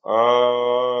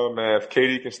 Man, if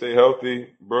KD can stay healthy,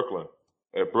 Brooklyn.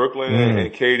 If Brooklyn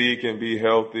and KD can be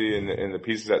healthy and the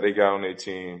pieces that they got on their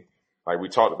team, like we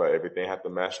talked about, everything have to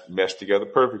mesh together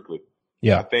perfectly.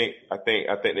 Yeah. I think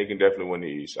they can definitely win the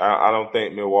East. I don't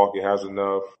think Milwaukee has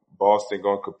enough. Boston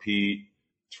gonna compete.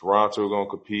 Toronto gonna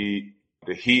compete.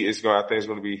 The Heat I think it's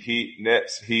gonna be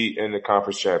Nets in the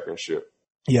conference championship.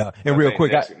 Yeah. And real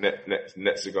quick,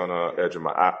 Nets are gonna edge in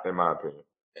my opinion.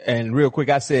 And real quick,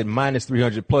 I said minus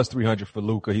 300, plus 300 for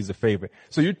Luka. He's a favorite.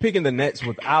 So you're picking the Nets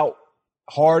without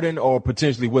Harden or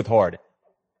potentially with Harden?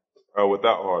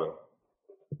 Without Harden.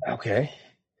 Okay.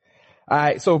 All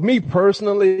right. So me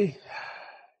personally,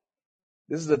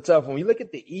 this is a tough one. You look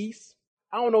at the East,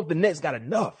 I don't know if the Nets got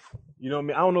enough. You know what I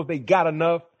mean? I don't know if they got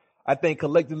enough. I think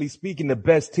collectively speaking, the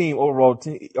best team overall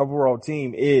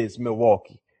team is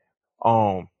Milwaukee.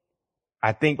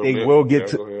 I think they will get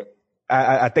to,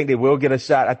 I think they will get a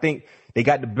shot. I think they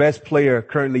got the best player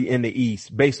currently in the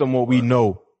East based on what we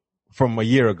know from a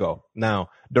year ago. Now,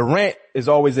 Durant is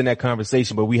always in that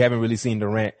conversation, but we haven't really seen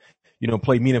Durant,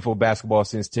 play meaningful basketball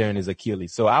since tearing his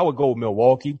Achilles. So I would go with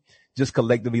Milwaukee, just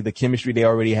collectively the chemistry they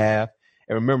already have.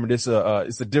 And remember, this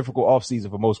it's a difficult offseason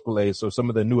for most players, so some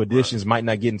of the new additions might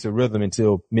not get into rhythm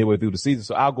until midway through the season.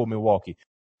 So I'll go Milwaukee.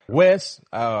 Wes,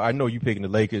 I know you picking the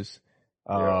Lakers.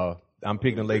 I'm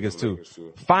picking the Lakers too.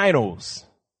 Finals.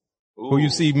 Ooh. Who you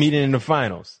see meeting in the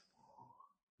finals?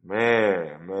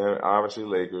 Man, obviously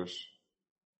Lakers.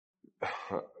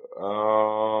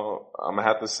 I'm gonna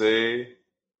have to say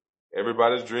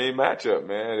everybody's dream matchup,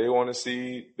 man. They want to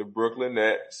see the Brooklyn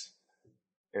Nets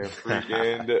and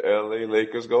freaking the LA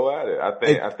Lakers go at it. I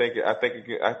think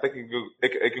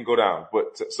it can go down.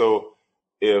 But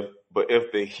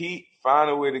if the Heat find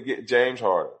a way to get James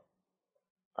Harden,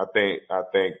 I think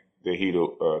the Heat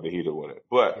will win it.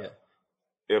 But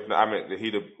if not, the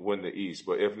Heat will win the East.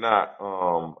 But if not,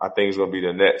 I think it's gonna be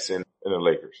the Nets and the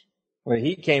Lakers. Well,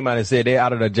 he came out and said they're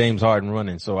out of the James Harden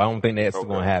running, so I don't think that's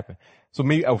going to happen. So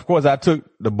of course, I took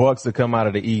the Bucks to come out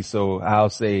of the East, so I'll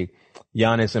say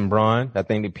Giannis and Bron. I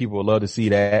think that people would love to see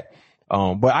that.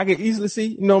 But I could easily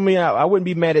see, I wouldn't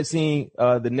be mad at seeing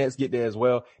the Nets get there as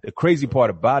well. The crazy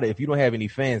part about it, if you don't have any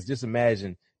fans, just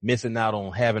imagine missing out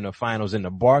on having the finals in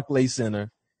the Barclays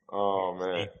Center. Oh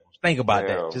man, think about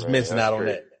that. Just missing out on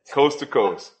that. Coast to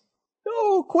coast.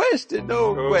 No question.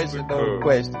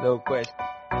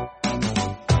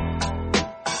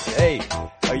 Hey,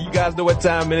 you guys know what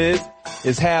time it is.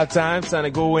 It's halftime. Time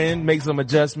to go in, make some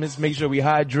adjustments, make sure we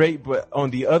hydrate. But on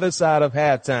the other side of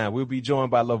halftime, we'll be joined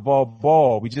by LaVar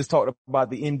Ball. We just talked about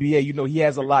the NBA. He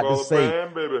has a lot to say.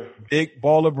 Baby. Big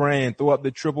Baller Brand. Throw up the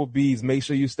triple Bs. Make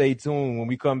sure you stay tuned. When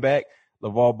we come back,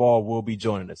 LaVar Ball will be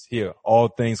joining us here. All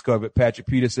Things Covered. Patrick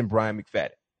Peterson, Brian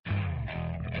McFadden.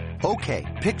 Okay,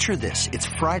 picture this. It's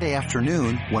Friday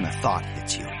afternoon when a thought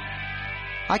hits you.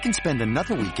 I can spend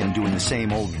another weekend doing the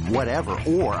same old whatever,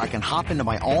 or I can hop into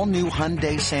my all-new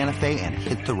Hyundai Santa Fe and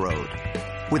hit the road.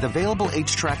 With available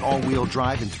H-Track all-wheel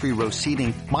drive and 3-row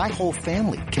seating, my whole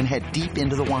family can head deep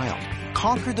into the wild.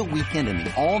 Conquer the weekend in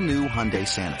the all-new Hyundai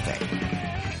Santa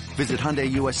Fe. Visit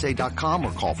HyundaiUSA.com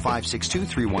or call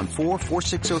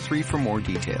 562-314-4603 for more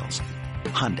details.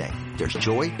 Hyundai, there's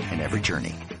joy in every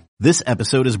journey. This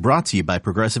episode is brought to you by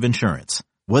Progressive Insurance.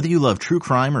 Whether you love true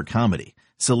crime or comedy,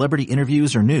 celebrity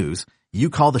interviews or news, you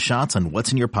call the shots on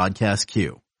what's in your podcast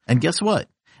queue. And guess what?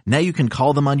 Now you can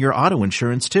call them on your auto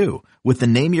insurance too with the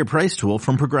Name Your Price tool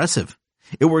from Progressive.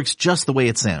 It works just the way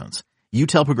it sounds. You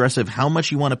tell Progressive how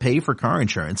much you want to pay for car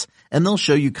insurance, and they'll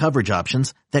show you coverage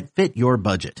options that fit your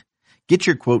budget. Get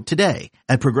your quote today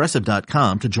at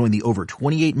Progressive.com to join the over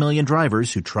 28 million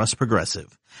drivers who trust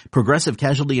Progressive. Progressive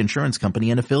Casualty Insurance Company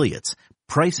and Affiliates.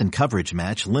 Price and coverage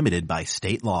match limited by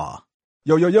state law.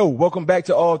 Yo. Welcome back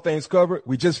to All Things Covered.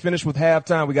 We just finished with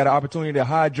halftime. We got an opportunity to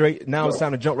hydrate. Now it's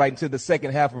time to jump right into the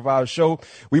second half of our show.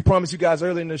 We promised you guys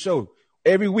earlier in the show,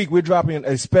 every week we're dropping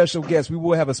a special guest. We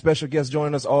will have a special guest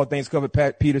joining us, All Things Covered,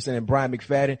 Pat Peterson and Brian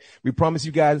McFadden. We promised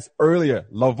you guys earlier,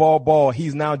 LaVar Ball.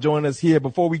 He's now joining us here.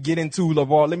 Before we get into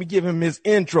LaVar, let me give him his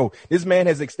intro. This man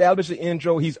has established an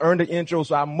intro. He's earned an intro,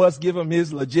 so I must give him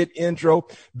his legit intro.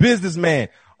 Businessman,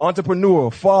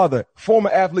 entrepreneur, father, former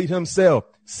athlete himself,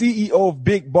 CEO of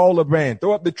Big Baller Brand,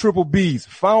 throw up the triple Bs,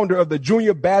 founder of the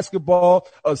Junior Basketball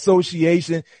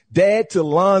Association, dad to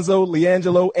Lonzo,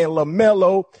 LiAngelo, and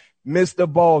LaMelo. Mr.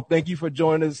 Ball, thank you for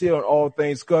joining us here on All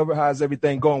Things Covered. How's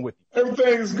everything going with you?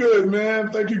 Everything's good,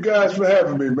 man. Thank you guys for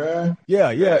having me, man. Yeah.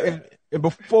 And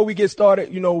before we get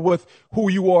started, with who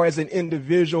you are as an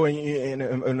individual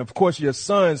and of course your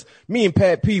sons, me and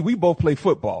Pat P, we both play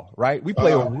football, right? We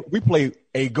play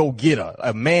a go-getter,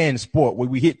 a man sport where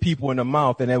we hit people in the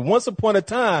mouth. And then once upon a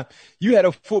time, you had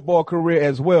a football career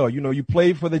as well. You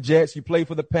played for the Jets, you played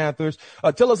for the Panthers.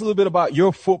 Tell us a little bit about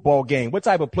your football game. What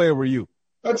type of player were you?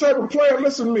 That type of player,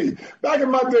 listen to me. Back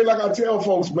in my day, like I tell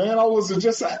folks, man, I was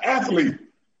just an athlete.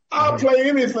 I'll play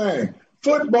anything.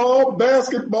 Football,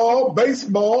 basketball,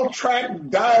 baseball, track,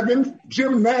 diving,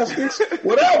 gymnastics,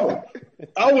 whatever.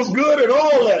 I was good at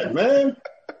all that, man.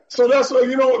 So that's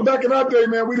what, back in our day,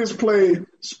 man, we just played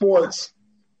sports,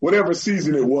 whatever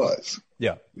season it was.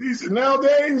 Yeah.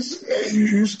 Nowadays,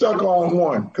 you stuck on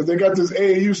one because they got this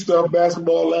AAU stuff.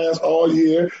 Basketball lasts all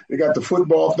year. They got the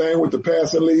football thing with the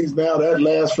passing leagues now. That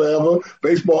lasts forever.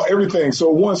 Baseball, everything.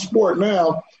 So one sport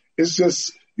now, it's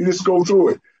just, you just go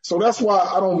through it. So that's why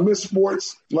I don't miss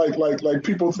sports like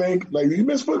people think. Like, you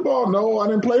miss football? No, I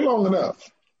didn't play long enough.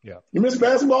 Yeah. You miss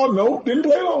basketball? No, didn't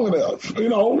play long enough.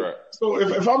 Right. So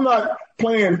if I'm not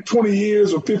playing 20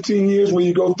 years or 15 years when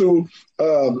you go through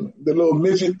the little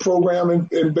midget program, and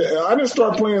I didn't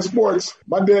start playing sports.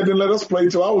 My dad didn't let us play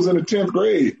till I was in the 10th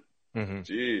grade. Mm-hmm.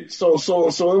 Jeez. So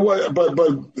it was, but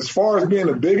as far as being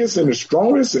the biggest and the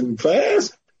strongest and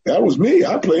fast, that was me.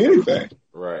 I play anything.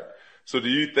 Right. So do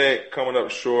you think coming up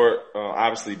short,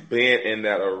 obviously being in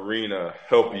that arena,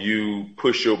 help you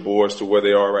push your boys to where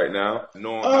they are right now?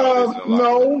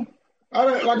 No.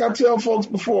 Like I tell folks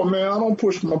before, man, I don't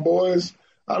push my boys.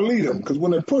 I lead them because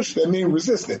when they push, that means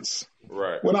resistance.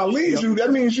 Right. When I leave you,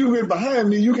 that means you get behind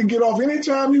me. You can get off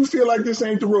anytime you feel like this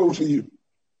ain't the road for you.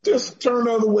 Just turn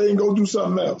the other way and go do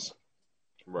something else.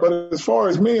 Right. But as far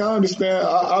as me, I understand.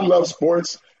 I love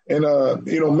sports. And,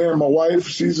 marrying my wife,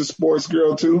 she's a sports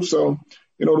girl too. So,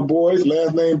 the boys,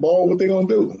 last name Ball, what they going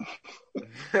to do?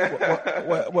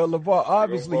 well, LeVar,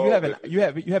 obviously you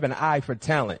have an eye for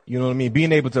talent. You know what I mean?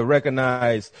 Being able to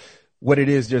recognize what it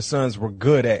is your sons were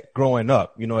good at growing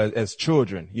up, as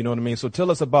children. You know what I mean? So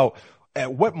tell us about,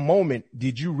 at what moment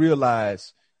did you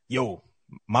realize,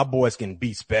 my boys can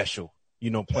be special,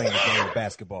 playing the game of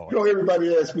basketball?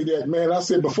 Everybody asked me that, man. I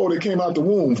said before they came out the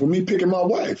womb, for me picking my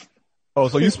wife. Oh,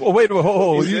 so wait a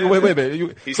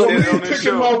minute. So me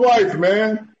picking my wife,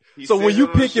 man. So when you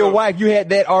pick your wife, you had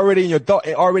that already in your thought,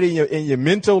 already in your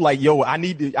mental, like, I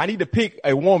need to pick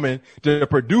a woman to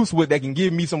produce with that can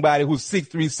give me somebody who's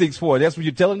 6'3", 6'4". That's what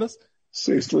you're telling us?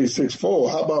 6'3",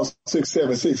 6'4". How about 6'7",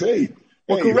 6'8"?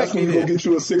 Well, hey, correct that's when you go get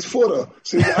you a 6-footer.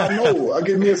 See, I know. I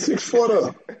give me a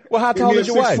 6-footer. Well, how tall is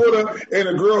your wife? 6-footer and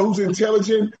a girl who's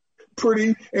intelligent,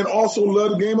 pretty, and also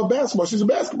love the game of basketball. She's a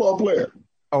basketball player.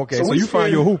 Okay, so you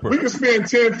find your hooper. We can spend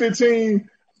 10, 15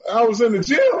 hours in the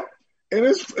gym. And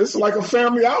it's like a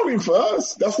family outing for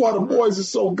us. That's why the boys are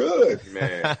so good.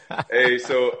 Man.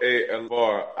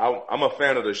 LeVar, I'm a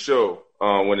fan of the show.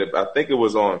 I think it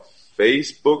was on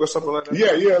Facebook or something like that.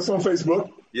 Yeah, it's on Facebook.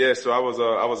 Yeah, so I was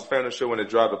a fan of the show when it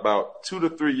dropped about 2 to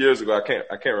 3 years ago. I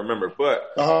can't remember,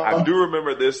 but I do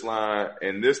remember this line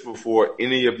and this before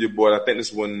any of your boys. I think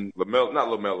this when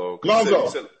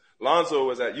Lonzo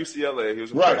was at UCLA. He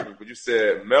was a freshman, but you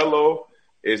said Melo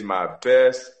is my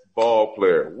best ball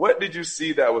player. What did you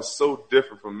see that was so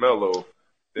different from Melo?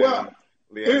 Well,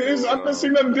 I've been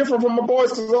seeing nothing different from my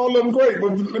boys because all of them great.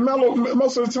 But Melo,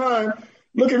 most of the time,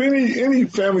 look at any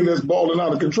family that's balling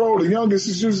out of control. The youngest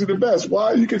is usually the best.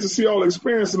 Why? You get to see all the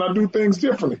experience, and I do things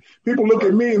differently. People look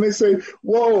at me and they say,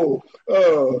 "Whoa,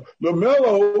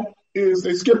 LaMelo."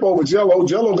 They skip over Jello.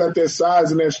 Jello got that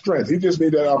size and that strength. He just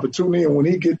need that opportunity, and when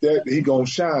he get that, he gonna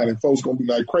shine, and folks gonna be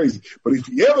like crazy. But if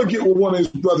you ever get with one of his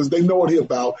brothers, they know what he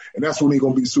about, and that's when he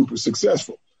gonna be super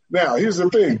successful. Now, here's the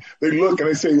thing. They look and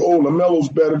they say, LaMelo's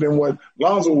better than what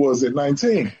Lonzo was at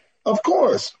 19. Of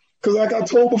course, because like I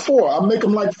told before, I make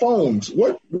them like phones.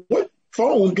 What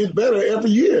phone get better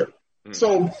every year?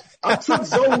 So I took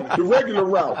Zoe the regular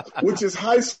route, which is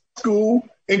high school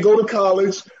and go to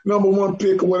college, number one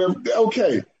pick or whatever.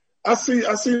 Okay, I see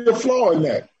the flaw in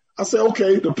that. I say,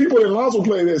 okay, the people that Lonzo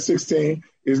played at 16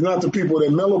 is not the people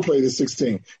that Melo played at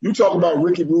 16. You talk about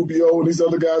Ricky Rubio and these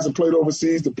other guys that played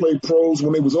overseas, that played pros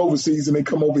when they was overseas and they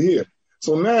come over here.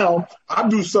 So now I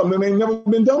do something that ain't never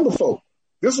been done before.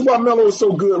 This is why Melo is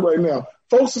so good right now.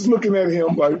 Folks is looking at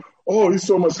him like, oh, he's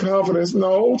so much confidence.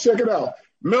 No, check it out.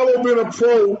 Melo been a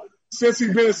pro since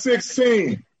he been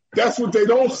 16. That's what they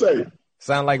don't say.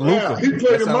 Sound like Luka. He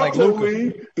played in my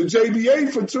league, the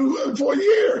JBA, for a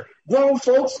year. Grown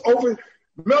folks over.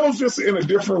 Melo's just in a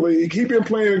different league. He been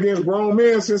playing against grown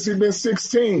men since he been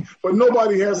 16. But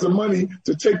nobody has the money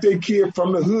to take their kid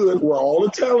from the hood where all the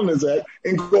talent is at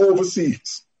and go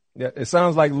overseas. Yeah, it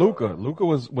sounds like Luka. Luka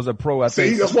was a pro. I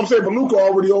think. See, that's what I'm saying. But Luka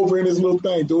already over in his little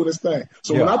thing, doing his thing.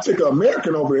 So when I take an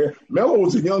American over there, Melo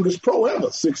was the youngest pro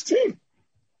ever, 16.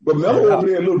 But Melo over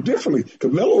there a little differently,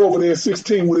 because Melo over there is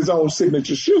 16 with his own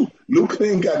signature shoe. Luka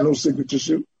ain't got no signature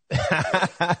shoe.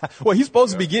 Well, he's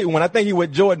supposed to be getting one. I think he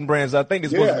with Jordan Brands. I think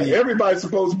it's supposed to be. Everybody's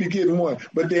supposed to be getting one,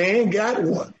 but they ain't got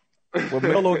one.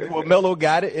 Well, Melo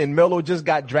got it, and Melo just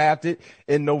got drafted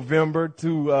in November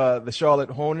to the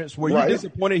Charlotte Hornets. Were you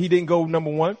disappointed he didn't go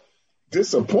number one?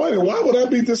 Disappointed? Why would I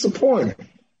be disappointed?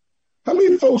 How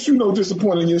many folks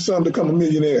disappointed in your son to become a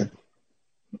millionaire?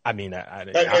 I mean,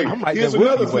 here's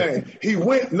another thing. He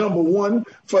went number one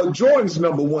for Jordan's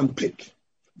number one pick,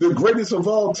 the greatest of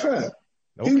all time.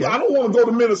 Okay. I don't want to go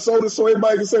to Minnesota so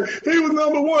everybody can say he was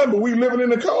number one, but we living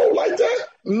in the cold like that.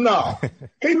 No,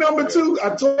 he number two.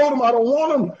 I told him I don't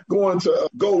want him going to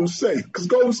Golden State because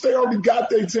Golden State already got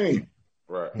their team.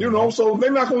 Right. So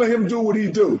they're not going to let him do what he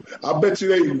do. I bet you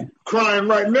they crying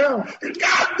right now.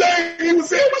 God dang, he was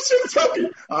there. We should have took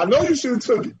him. I know you should have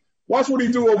took him. Watch what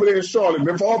he do over there in Charlotte.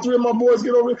 If all three of my boys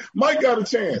get over there, Mike got a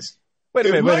chance.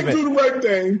 If Mike do the right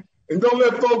thing and don't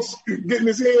let folks get in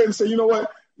his head and say, you know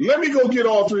what, let me go get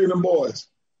all three of them boys.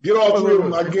 Get all three of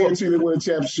them. I guarantee they win a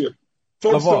championship.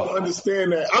 Folks don't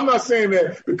understand that. I'm not saying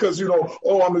that because, you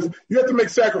have to make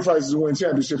sacrifices to win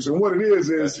championships. And what it is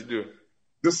yes, you do.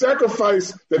 The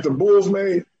sacrifice that the Bulls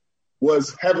made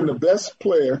was having the best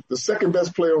player, the second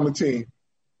best player on the team,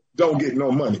 don't get no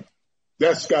money.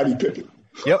 That's Scottie Pippen.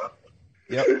 Yep.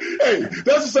 Yep. Hey,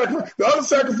 that's a sacrifice. The other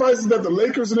sacrifices that the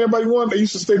Lakers and everybody won, they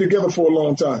used to stay together for a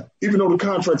long time, even though the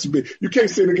contracts are big. You can't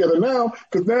stay together now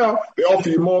because now they offer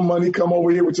you more money. Come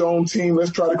over here with your own team.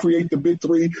 Let's try to create the big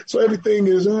three. So everything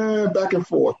is back and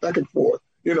forth.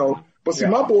 But see,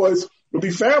 my boys would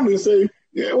be family and say,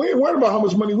 yeah, we ain't worried about how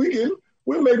much money we get.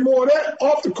 We'll make more of that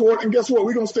off the court. And guess what?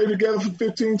 We're going to stay together for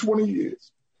 15, 20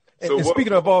 years. So and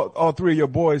speaking of all three of your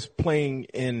boys playing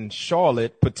in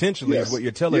Charlotte, potentially is what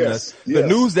you're telling us. The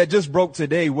news that just broke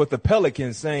today with the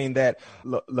Pelicans saying that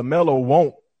LaMelo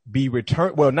won't be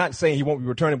returned. Well, not saying he won't be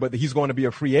returning, but he's going to be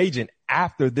a free agent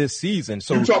after this season.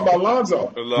 So you talking about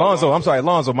Lonzo?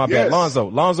 Lonzo, my bad.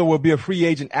 Lonzo will be a free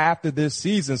agent after this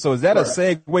season. So is that a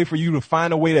segue for you to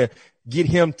find a way to get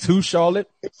him to Charlotte?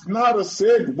 It's not a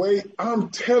segue. I'm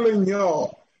telling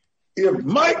y'all, if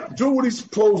Mike do what he's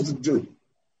supposed to do,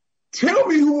 tell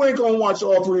me who ain't going to watch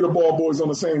all three of the ball boys on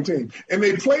the same team. And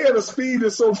they play at a speed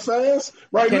that's so fast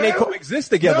right now. Can they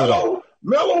coexist together, though?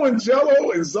 Melo and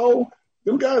Jello and Zoe,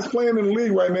 them guys playing in the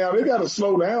league right now, they got to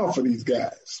slow down for these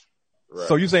guys. Right.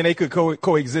 So you're saying they could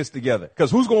coexist together?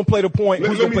 Because who's going to play the point?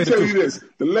 Who's going to play the two? Let me tell you this.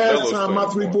 The last time my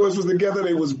three boys was together,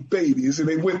 they was babies, and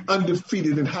they went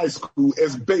undefeated in high school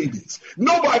as babies.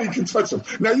 Nobody can touch them.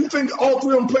 Now, you think all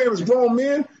three of them playing as grown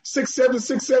men, 6'7",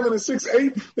 6'7", and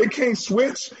 6'8", they can't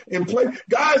switch and play?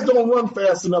 Guys don't run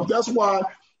fast enough. That's why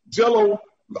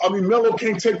Melo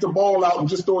can't take the ball out and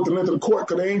just throw it the length of the court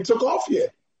because they ain't took off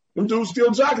yet. Them dudes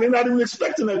still jogging. They're not even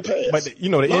expecting that pass. But, the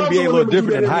NBA a little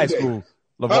different in high school.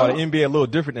 LeVar, the NBA a little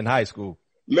different than high school.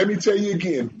 Let me tell you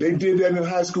again, they did that in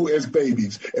high school as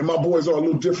babies. And my boys are a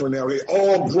little different now. They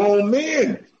all grown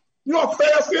men. You know how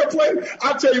fast they're playing?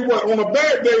 I tell you what, on a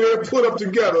bad day, they'll put up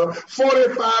together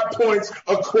 45 points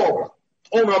a quarter.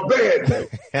 On a bad day.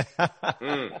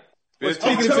 I'm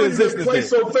telling you, they play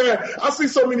so fast. I see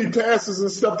so many passes and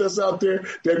stuff that's out there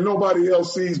that nobody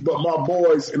else sees but my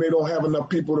boys, and they don't have enough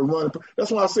people to run.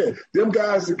 That's why I said, them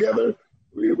guys together,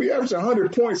 we averaged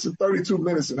 100 points in 32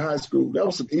 minutes in high school. That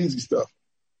was some easy stuff.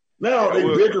 Now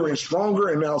they're bigger and stronger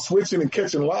and now switching and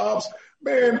catching lobs.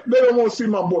 Man, they don't want to see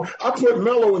my boy. I put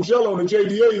Melo and Jello in the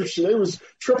JDA shit. They was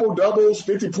triple doubles,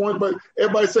 50 points, but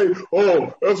everybody say,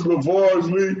 oh, that's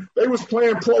LeVar's league. They was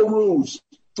playing pro rules,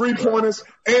 3-pointers,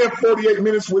 and 48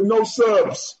 minutes with no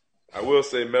subs. I will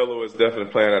say Melo is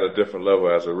definitely playing at a different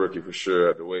level as a rookie for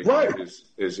sure. The way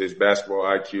his basketball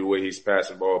IQ, the way he's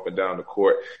passing ball up and down the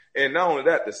court. And not only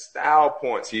that, the style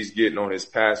points he's getting on his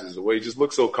passes, the way he just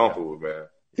looks so comfortable, man.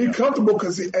 He's comfortable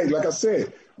because, like I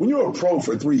said, when you're a pro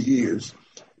for 3 years,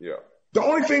 the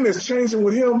only thing that's changing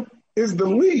with him is the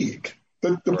league.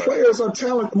 The players are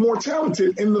more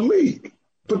talented in the league,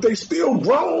 but they still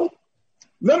grown.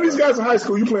 None of these guys in high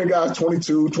school, you playing guys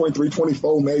 22, 23,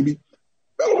 24 maybe.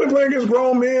 Melo been playing against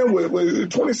grown men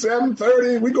with 27,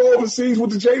 30. We go overseas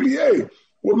with the JBA,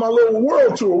 with my little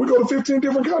world tour. We go to 15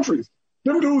 different countries.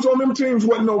 Them dudes on them teams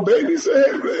wasn't no babies.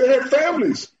 They had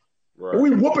families. Right.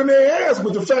 We whooping their ass,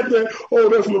 but the fact that,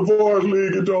 that's LeVar's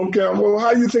league, it don't count. Well,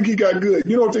 how you think he got good?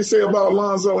 You know what they say about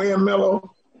Lonzo and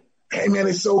Melo? Hey, man,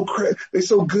 they so good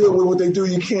with what they do,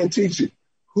 you can't teach it.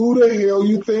 Who the hell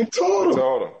you think taught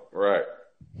them? Right.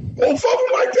 On something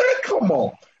like that? Come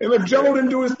on. And if Jello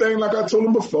didn't do his thing, like I told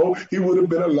him before, he would have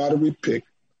been a lottery pick.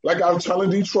 Like I was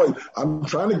telling Detroit, I'm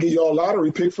trying to get y'all a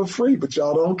lottery pick for free, but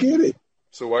y'all don't get it.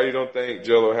 So why you don't think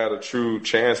Jello had a true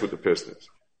chance with the Pistons?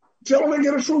 Jello didn't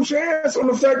get a true chance on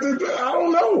the fact that, I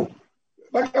don't know.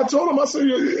 Like I told him, I said,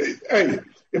 hey,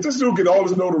 if this dude get all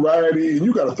this notoriety and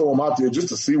you got to throw him out there just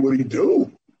to see what he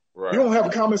do. Right. You don't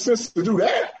have common sense to do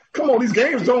that. Come on, these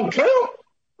games don't count.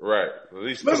 Right. At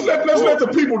least let's let the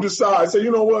people decide. Say,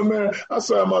 you know what, man? I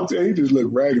saw him out there. He just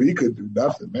looked ragged. He couldn't do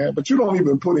nothing, man. But you don't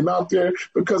even put him out there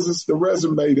because it's the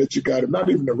resume that you got. Not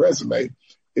even the resume.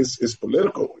 It's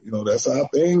political. You know, that's how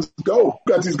things go.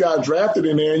 You got these guys drafted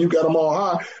in there and you got them all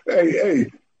high.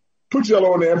 Hey, put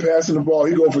Jello in there and passing the ball.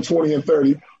 He go for 20 and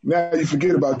 30. Now you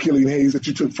forget about Killian Hayes that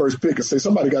you took first pick and say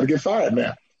somebody got to get fired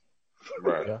now.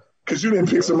 Right. Because you didn't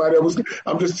pick somebody that was good.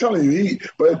 I'm just telling you,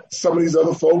 but some of these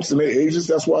other folks and their agents,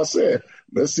 that's why I said,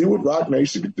 let's see what Rock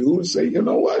Nation could do and say, you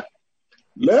know what?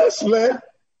 Let's let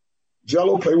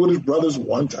Jello play with his brothers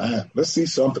one time. Let's see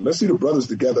something. Let's see the brothers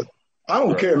together. I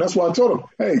don't care. And that's why I told him,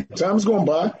 hey, time's going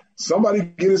by. Somebody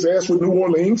get his ass with New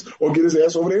Orleans or get his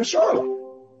ass over there in Charlotte.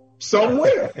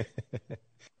 Somewhere.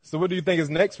 So what do you think is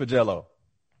next for Jello?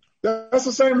 That's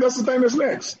the thing that's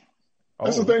next.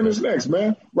 That's the thing that's next,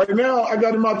 man. Right now, I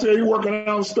got him out there. He working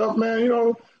on stuff, man. You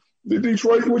know, the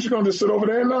Detroit, what you going to just sit over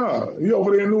there? Nah, he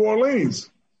over there in New Orleans.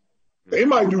 They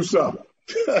might do something.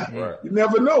 Right. You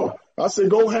never know. I said,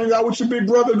 go hang out with your big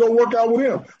brother, go work out with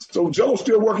him. So Jello's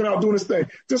still working out, doing his thing.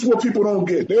 This is what people don't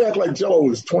get. They act like Jello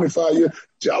is 25 years.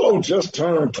 Jello just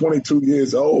turned 22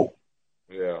 years old.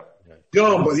 Yeah.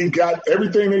 Young, but he got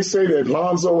everything they say that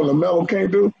Lonzo and LaMelo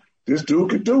can't do. This dude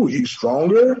could do. He's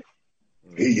stronger.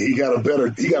 He got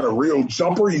a real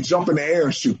jumper. He jump in the air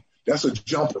and shoot. That's a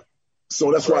jumper.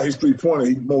 So that's why his 3-pointer,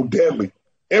 he's more deadly.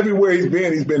 Everywhere he's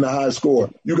been the highest scorer.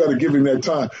 You got to give him that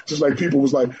time. Just like people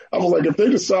was like, I was like, if they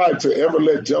decide to ever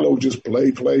let Jello just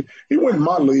play, he went in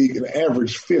my league and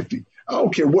averaged 50. I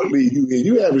don't care what league you in.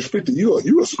 You average 50,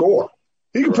 you a scorer.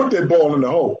 He can put that ball in the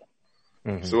hole.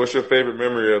 Mm-hmm. So what's your favorite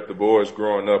memory of the boys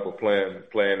growing up or playing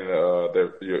in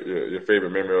your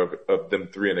favorite memory of them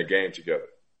three in a game together?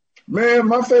 Man,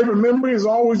 my favorite memory is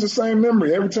always the same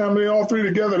memory. Every time they all three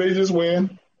together, they just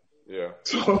win. Yeah.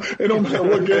 So it don't matter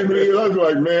what game it is. I was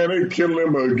like, man, they killing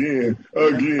him again.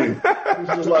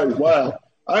 It's just like, wow.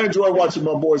 I enjoy watching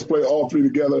my boys play all three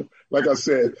together. Like I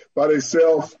said, by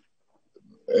themselves,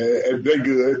 they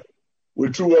good.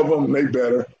 With two of them, they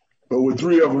better. But with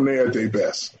three of them, they at their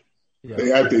best. Yeah.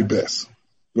 They at their best.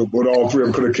 With all three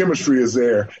of them, because the chemistry is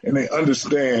there, and they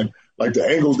understand like the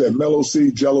angles that Melo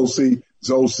see, Jello see,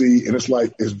 Zoe see, and it's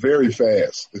very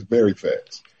fast. It's very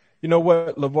fast. You know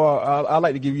what, LeVar, I'd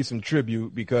like to give you some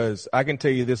tribute because I can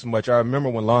tell you this much. I remember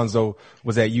when Lonzo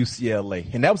was at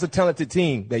UCLA, and that was a talented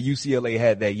team that UCLA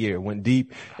had that year. Went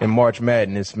deep in March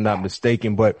Madness, if I'm not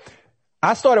mistaken. But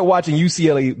I started watching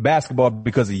UCLA basketball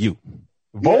because of you.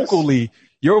 Vocally,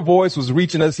 your voice was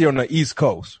reaching us here on the East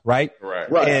Coast, right?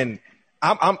 Right. And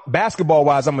I'm basketball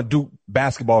wise, I'm a Duke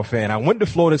basketball fan. I went to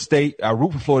Florida State. I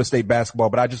root for Florida State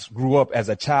basketball, but I just grew up as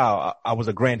a child. I was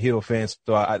a Grant Hill fan,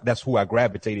 so that's who I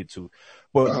gravitated to.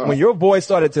 But when your voice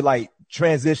started to like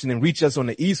transition and reach us on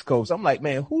the East Coast, I'm like,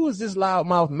 man, who is this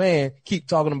loudmouth man keep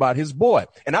talking about his boy?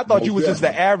 And I thought you was just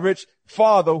the average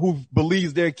father who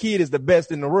believes their kid is the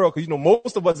best in the world. Cause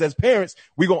most of us as parents,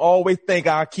 we gonna always think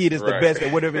our kid is the best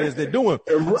at whatever it is they're doing.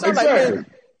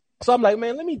 So I'm like,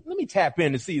 man, let me tap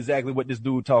in to see exactly what this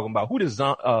dude talking about, who this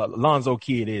Lonzo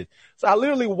kid is. So I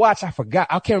literally watched, I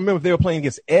can't remember if they were playing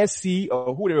against SC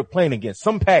or who they were playing against,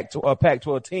 some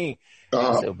Pac-12 team.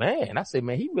 I said,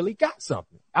 man, he really got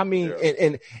something. I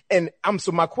mean,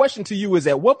 so my question to you is,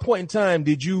 at what point in time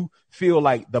did you feel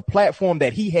like the platform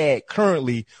that he had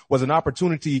currently was an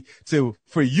opportunity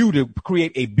for you to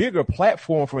create a bigger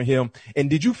platform for him? And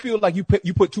did you feel like you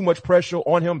put too much pressure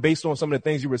on him based on some of the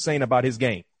things you were saying about his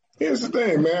game? Here's the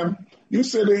thing, man. You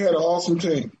said they had an awesome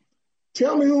team.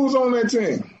 Tell me who was on that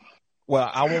team.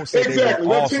 Well, I won't say exactly. They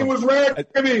were that awesome. Team was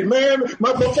raggedy, man.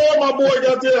 Before my boy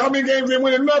got there, how many games they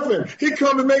winning? Nothing. He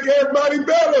come to make everybody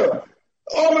better.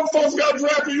 All them folks got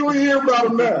drafted. You ain't hear about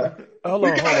them now.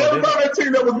 Everybody on that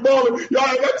team that was balling. Y'all,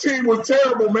 that team was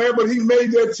terrible, man. But he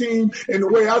made that team. And the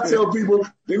way I tell people,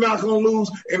 they're not gonna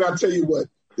lose. And I tell you what,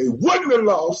 they wouldn't have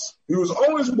lost. He was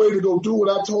on his way to go do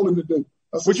what I told him to do.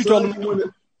 I said, what you told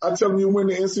him? I tell him you win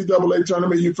the NCAA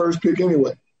tournament, you first pick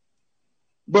anyway.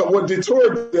 But what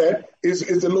detoured that is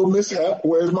a little mishap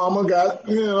where his mama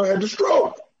had the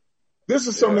stroke. This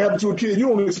is something that happened to a kid. You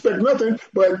don't expect nothing,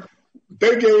 but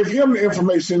they gave him the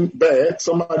information bad.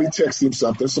 Somebody texted him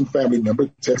something, some family member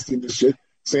texted him this shit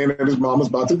saying that his mama's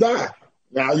about to die.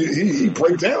 Now he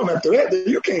break down after that.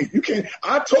 You can't.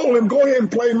 I told him, go ahead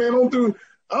and play, man.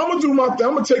 I'm going to do my thing.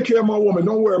 I'm going to take care of my woman.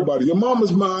 Don't worry about it. Your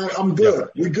mama's mine. I'm good.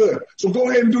 We good. So go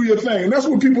ahead and do your thing. And that's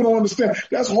what people don't understand.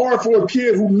 That's hard for a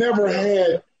kid who never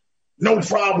had no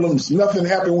problems. Nothing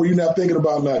happened where you're not thinking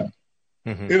about nothing.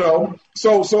 Mm-hmm.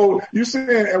 So you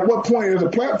saying at what point in the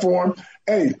platform,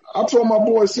 hey, I told my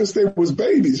boys since they was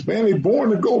babies, man, they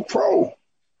born to go pro.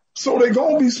 So they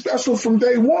going to be special from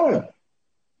day one.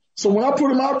 So when I put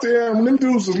them out there, and when them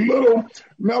dudes was little,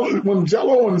 when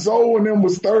Jello and Zoe and them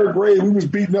was third grade, we was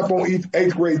beating up on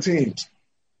eighth grade teams.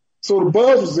 So the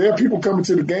buzz was there, people coming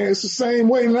to the game. It's the same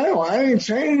way now. I ain't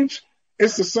changed.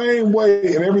 It's the same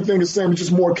way, and everything is the same. It's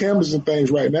just more cameras and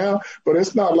things right now. But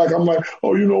it's not like I'm like,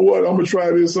 oh, you know what? I'm going to try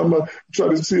this. I'm going to try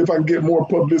to see if I can get more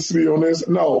publicity on this.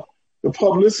 No, the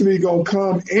publicity going to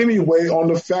come anyway on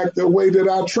the way that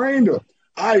I trained them.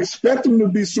 I expect them to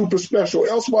be super special.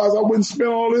 Elsewise, I wouldn't spend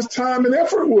all this time and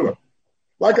effort with them.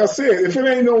 Like I said, if it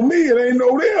ain't no me, it ain't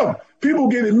no them. People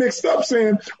get it mixed up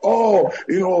saying, oh,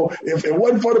 if it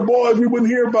wasn't for the boys, we wouldn't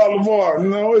hear about LeVar.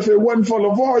 No, if it wasn't for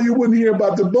LeVar, you wouldn't hear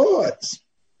about the buds.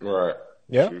 Right.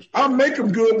 Yeah. I make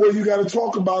them good where you got to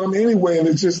talk about them anyway, and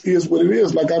it just is what it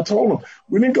is. Like I told them,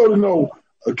 we didn't go to no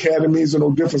academies or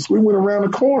no difference. We went around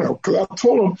the corner because I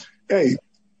told them, hey,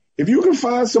 if you can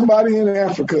find somebody in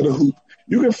Africa to hoop,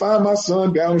 you can find my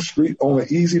son down the street on an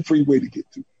easy freeway to get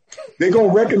to. They're going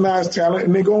to recognize talent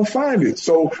and they're going to find it.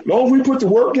 So as long as we put the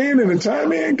work in and the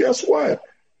time in, guess what?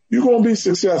 You're going to be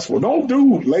successful. Don't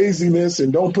do laziness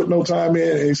and don't put no time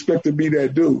in and expect to be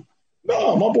that dude.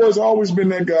 No, my boy's always been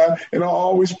that guy, and I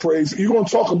always praise. You're going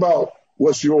to talk about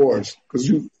what's yours because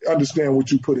you understand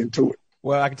what you put into it.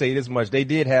 Well, I can tell you this much. They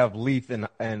did have Leaf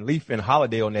and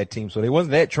Holiday on that team, so they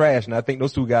wasn't that trash, and I think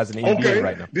those two guys in the NBA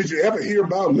right now. Did you ever hear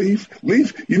about Leaf?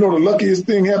 Leaf, the luckiest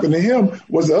thing happened to him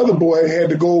was the other boy had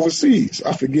to go overseas.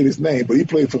 I forget his name, but he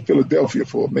played for Philadelphia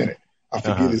for a minute. I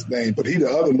forget his name, but he the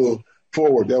other little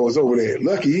forward that was over there.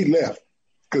 Lucky he left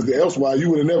because elsewise you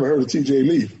would have never heard of T.J.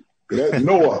 Leaf.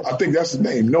 Noah, I think that's his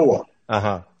name, Noah.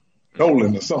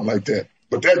 Nolan or something like that.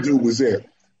 But that dude was there.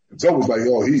 And Zoe was like,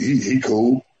 oh, he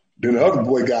cool. Then the other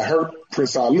boy got hurt,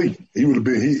 Prince Ali. He would have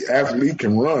been, athlete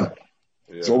can run.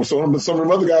 Yeah. So some of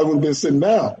them other guys would have been sitting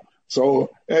down.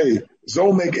 So, hey,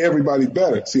 Zoe make everybody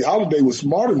better. See, Holiday was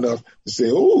smart enough to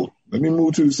say, oh, let me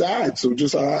move to the side. So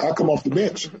just I come off the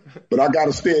bench. But I got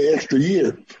to stay an extra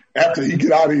year after he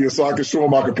get out of here so I can show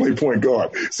him I can play point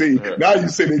guard. See, now you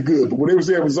say they're good. But when they was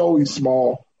there, it was always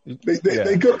small.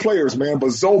 They good players, man. But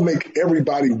Zoe make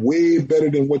everybody way better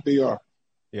than what they are.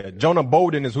 Yeah, Jonah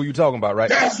Bolden is who you're talking about, right?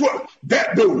 That's what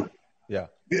that dude. Yeah.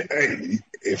 Hey,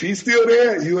 if he's still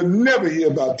there, you'll never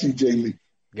hear about T.J. Lee.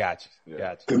 Gotcha.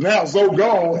 Because now Zoe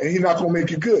gone, and he's not gonna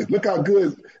make you good. Look how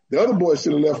good the other boys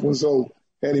should have left when Zoe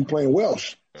had him playing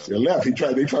Welsh. They left. They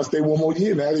tried to stay one more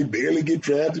year. Now they barely get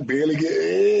drafted,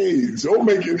 Hey, Zoe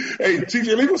make it. Hey,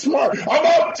 T.J. Lee was smart. I'm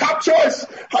out, top choice.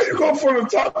 How you go for the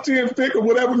top 10 pick or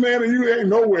whatever, man? And you ain't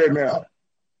nowhere now.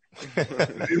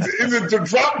 Is it to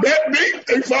drop that beat?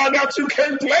 They find out you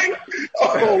can't play?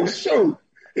 Oh, shoot.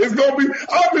 It's going to be,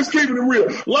 I'm just keeping it real.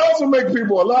 Lonzo make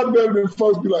people a lot better than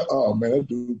folks be like, oh, man, that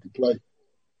dude can play.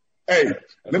 Hey,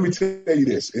 let me tell you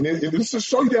this. And it's to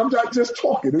show you that I'm not just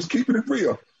talking. It's keeping it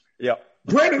real. Yeah.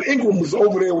 Brandon Ingram was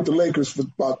over there with the Lakers for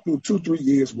about 2-3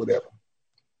 years, whatever.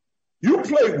 You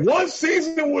played one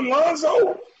season with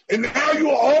Lonzo, and now you're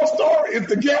an all-star? Is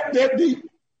the gap that deep?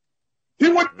 He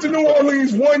went to New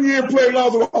Orleans 1 year, played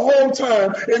Lonzo the whole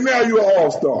time, and now you're an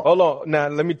all-star. Hold on. Now,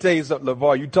 let me tell you something,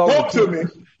 LeVar.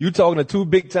 You talking to two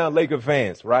big-time Laker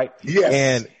fans, right?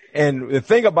 Yes. And the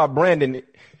thing about Brandon,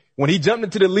 when he jumped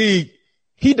into the league,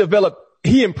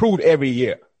 he improved every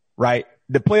year, right?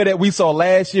 The player that we saw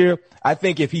last year, I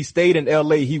think if he stayed in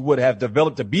L.A., he would have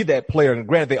developed to be that player. And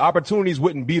granted, the opportunities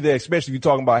wouldn't be there, especially if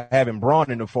you're talking about having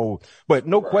Braun in the fold. But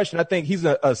no question, I think he's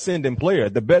an ascending player.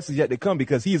 The best is yet to come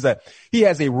because he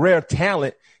has a rare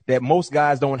talent that most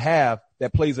guys don't have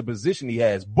that plays a position he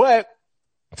has. But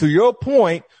to your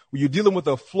point, when you're dealing with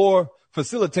a floor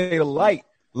facilitator like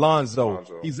Lonzo,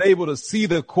 he's able to see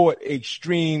the court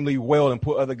extremely well and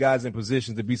put other guys in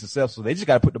positions to be successful. They just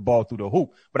got to put the ball through the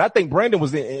hoop. But I think Brandon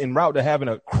was en route to having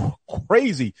a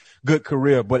crazy good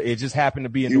career, but it just happened to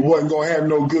be in. He wasn't going to have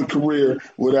no good career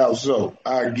without Zoe.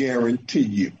 I guarantee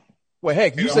you. Well,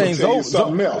 heck, you saying Zoe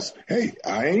something else? Hey,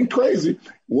 I ain't crazy.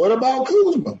 What about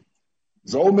Kuzma?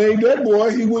 Zoe made that boy.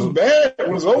 He was bad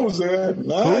when Zoe was there.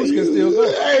 Nah,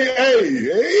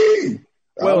 hey.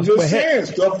 Well, I'm just saying,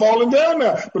 stuff falling down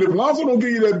now. But if Lonzo don't give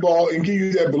you that ball and give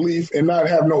you that belief and not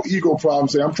have no ego problem,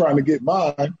 say, I'm trying to get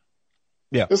mine.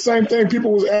 Yeah. The same thing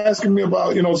people was asking me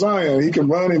about, Zion. He can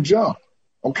run and jump.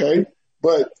 Okay.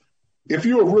 But if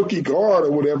you're a rookie guard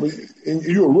or whatever, and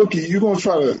you're a rookie, you're going to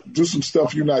try to do some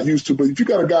stuff you're not used to. But if you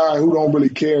got a guy who don't really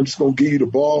care and just going to give you the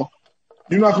ball,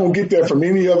 you're not going to get that from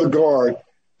any other guard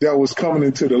that was coming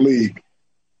into the league.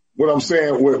 What I'm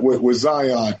saying with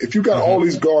Zion, if you got all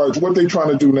these guards, what they trying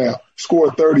to do now? Score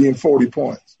 30 and 40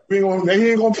 points. They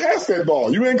ain't going to pass that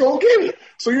ball. You ain't going to get it.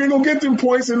 So you ain't going to get them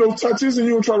points and those touches, and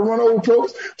you're going to try to run over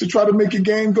folks to try to make your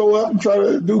game go up and try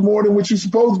to do more than what you're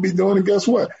supposed to be doing. And guess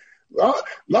what?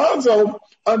 Lonzo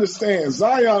understands.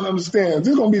 Zion understands. This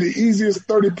is going to be the easiest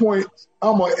 30 points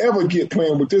I'm going to ever get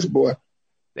playing with this boy.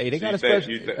 Hey, they got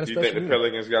do you think the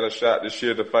Pelicans got a shot this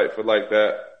year to fight for like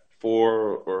that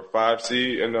 4 or 5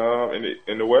 seed in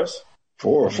the West?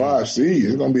 4 or 5 seed.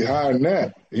 It's gonna be higher than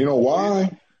that. You know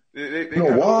why?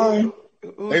 Why?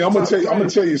 Hey, I'm gonna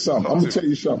tell you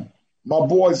something. My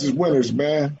boys is winners,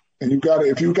 man. And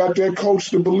if you got that coach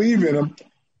to believe in them,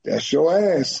 that's your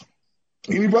ass.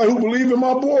 Anybody who believe in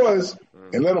my boys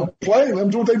and let them play, let them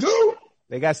do what they do.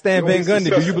 They got Stan Van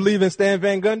Gundy. Do you believe in Stan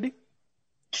Van Gundy?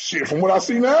 Shit, from what I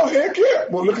see now, heck yeah.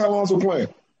 Well, look how Lonzo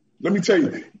playing. Let me tell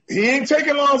you, he ain't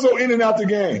taking Lonzo in and out the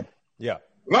game. Yeah.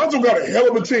 Lonzo got a hell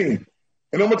of a team.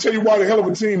 And I'm going to tell you why the hell of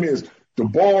a team is. The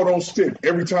ball don't stick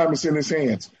every time it's in his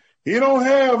hands. He don't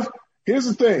have – here's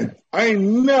the thing. I ain't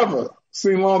never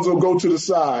seen Lonzo go to the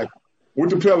side with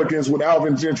the Pelicans with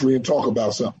Alvin Gentry and talk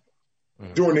about something.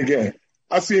 during the game.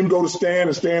 I see him go to Stan,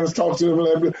 and Stan is talking to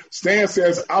him. Stan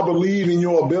says, I believe in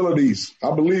your abilities.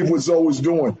 I believe what Zoe is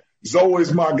doing. Zoe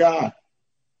is my guy.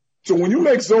 So when you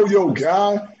make Zoe your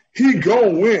guy, he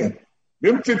gonna win.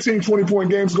 Them 15,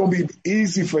 20-point games going to be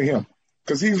easy for him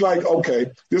because he's like,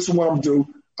 okay, this is what I'm going to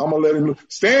do. I'm going to let him.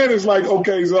 Stan is like,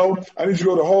 okay, Zoe, I need you to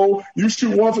go to the hole. You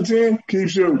shoot 1 for 10, keep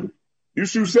shooting. You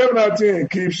shoot 7 out of 10,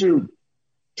 keep shooting.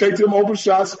 Take them open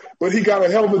shots, but he got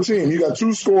a hell of a team. You got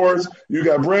 2 scorers. You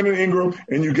got Brandon Ingram,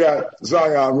 and you got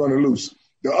Zion running loose.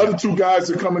 The other 2 guys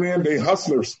that are coming in, they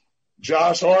hustlers.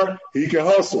 Josh Hart, he can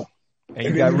hustle.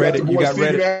 And you got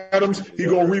Steven Adams, he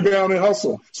gonna rebound and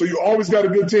hustle. So you always got a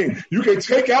good team. You can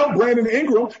take out Brandon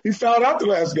Ingram. He fouled out the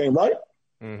last game, right?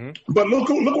 Mm-hmm. But look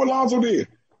what Lonzo did.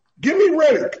 Give me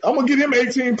Redick. I'm gonna get him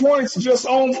 18 points just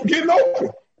on getting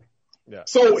open. Yeah.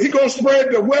 So he gonna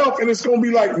spread the wealth, and it's gonna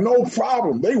be like no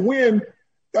problem. They win.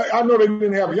 I know they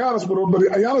didn't have Giannis, but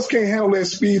Giannis can't handle that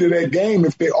speed of that game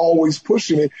if they're always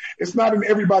pushing it. It's not in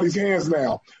everybody's hands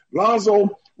now. Lonzo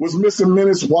was missing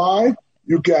minutes. Why?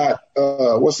 You got,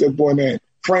 what's that boy name?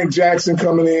 Frank Jackson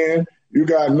coming in. You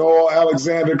got Noah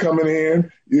Alexander coming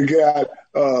in. You got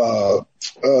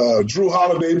Drew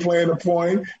Holiday playing the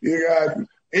point. You got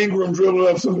Ingram dribbling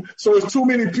up some. So it's too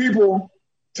many people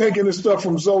taking the stuff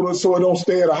from Zoda so it don't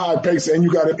stay at a high pace, and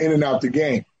you got it in and out the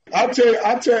game. I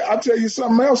tell you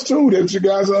something else too that you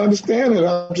guys are understanding.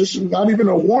 I'm just not even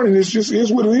a warning. It's just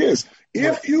is what it is.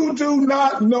 If you do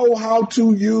not know how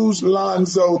to use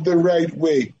Lonzo the right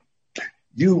way,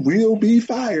 you will be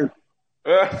fired.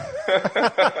 Okay,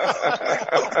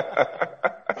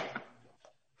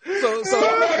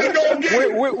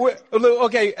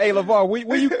 hey LeVar,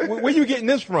 where you getting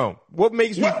this from? What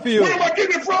makes you feel? Where am I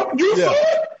getting it from? You saw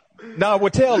it? No,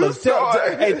 well, tell us. Tell.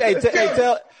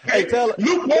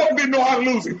 Luke Walton didn't know how to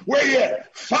lose it. Where he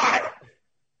at? Fired.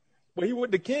 Well, he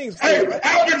went to Kings. Hey,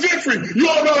 Alvin Gentry, you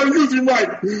don't know how to use him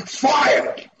right.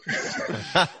 Fired.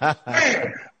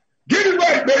 Man. Get it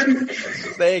right, baby.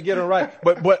 They get it right.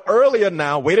 But earlier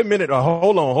now, wait a minute.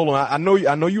 Hold on. I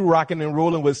know you rocking and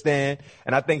rolling with Stan,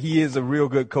 and I think he is a real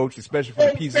good coach, especially for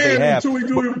the pieces they have. As long as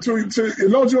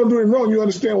you don't do him wrong, you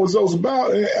understand what Zoe's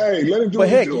about. Hey, let him do what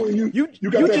he's doing. You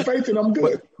got that faith, and I'm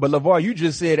good. But LeVar, you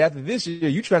just said after this year,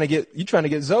 you trying to get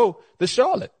Zoe to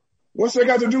Charlotte. What's that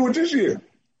got to do with this year?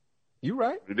 You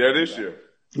right? They're this year.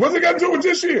 What's it got to do with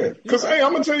this year? Because hey,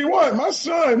 I'm gonna tell you what, my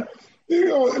son. You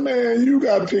know, man, you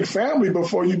got to pick family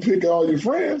before you pick all your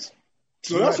friends.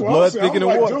 So that's what I'm saying. I'm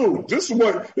like, dude, this is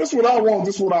what I want.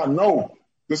 This is what I know.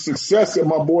 The success that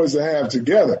my boys have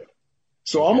together.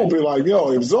 So I'm going to be like,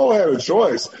 yo, if Zoe had a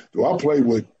choice, do I play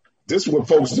with – this is what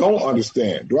folks don't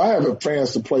understand. Do I have a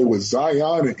chance to play with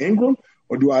Zion and Ingram,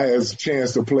 or do I have a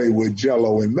chance to play with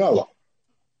Jello and Melo?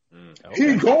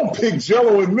 Okay. He going to pick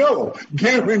Jello and Melo,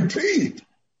 guaranteed.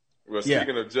 Well,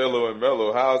 speaking of Jello and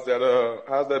Melo, how's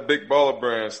that Big Baller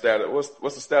Brand status?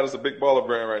 What's the status of Big Baller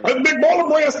Brand right now? The Big Baller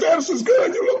Brand status is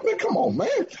good. You look, man, come on, man.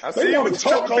 I see you with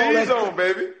triple B's on,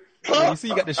 baby. Huh? You see,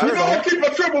 you got the shirt on. I keep my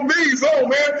triple B's on,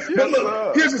 man. Yes, but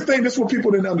look, here's the thing. This is what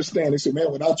people didn't understand. They said,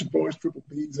 man, without your boys, triple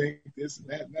B's ain't this and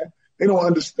that and that. They don't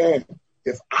understand.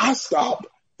 If I stop,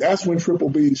 that's when triple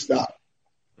B's stop.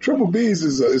 Triple B's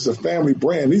is a family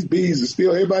brand. These B's are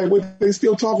still everybody. What they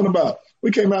still talking about?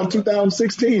 We came out in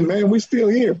 2016, man. We still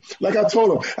here. Like I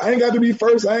told them, I ain't got to be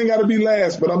first. I ain't got to be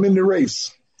last, but I'm in the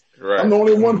race. Right. I'm the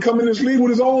only one coming in this league with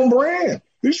his own brand.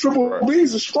 These triple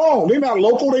B's are strong. They're not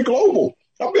local. They global.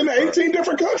 I've been to 18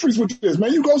 different countries with this,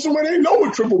 man. You go somewhere, they know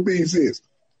what triple B's is.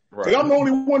 Right. And I'm the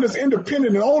only one that's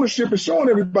independent in ownership and showing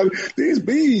everybody these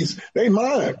B's, they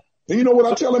mine. And you know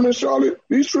what I tell them in Charlotte?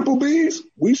 These triple B's,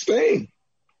 we stay.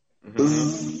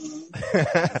 Mm-hmm.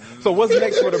 So what's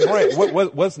next for the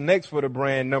brand? What's next for the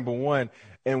brand, number one?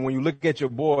 And when you look at your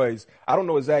boys, I don't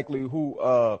know exactly who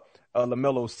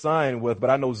LaMelo signed with, but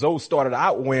I know Zoe started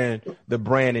out wearing the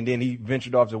brand, and then he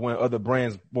ventured off to wear other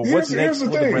brands. But what's next for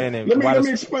the brand? And let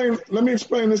me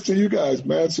explain this to you guys,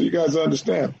 man, so you guys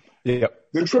understand. Yeah.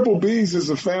 The Triple B's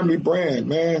is a family brand,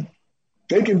 man.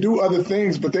 They can do other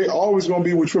things, but they always gonna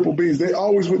be with Triple B's. They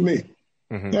always with me.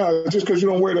 Mm-hmm. Now, just because you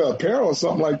don't wear the apparel or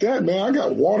something like that, man, I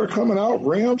got water coming out,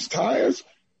 rims, tires.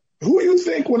 Who you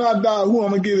think when I die, who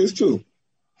I'm going to give this to?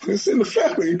 It's in the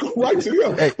family. Go right to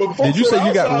them. Hey, did you say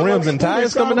you got rims and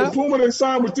tires coming out? Puma, they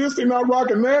signed with this. They're not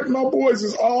rocking that. My boys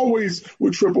is always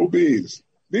with Triple B's.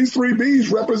 These 3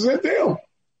 B's represent them.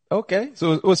 Okay.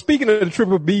 So, well, speaking of the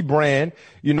Triple B brand,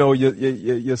 you know,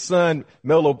 your son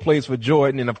Melo plays for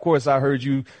Jordan. And of course, I heard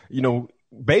you,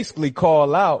 basically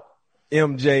call out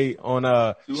MJ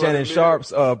on Shannon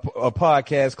Sharp's a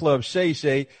podcast club, Shay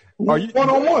Shay. Are you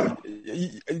one-on-one?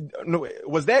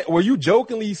 Were you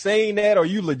jokingly saying that, or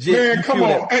you legit? Man, come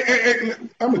on. Hey,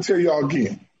 I'm gonna tell y'all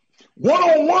again.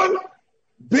 One-on-one,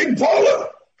 big baller,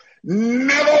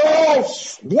 never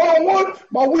lost. One-on-one,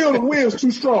 my will to win is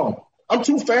too strong. I'm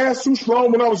too fast, too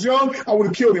strong. When I was young, I would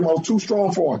have killed him. I was too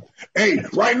strong for him. Hey,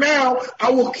 right now,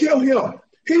 I will kill him.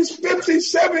 He's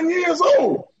 57 years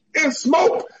old and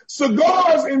smoke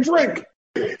cigars and drink.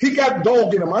 He got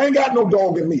dog in him. I ain't got no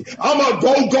dog in me. I'm a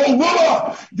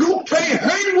gorilla. You can't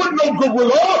hang with no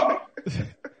gorilla.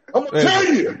 I'm gonna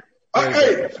tell you.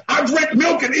 I drink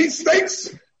milk and eat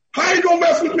steaks. How you gonna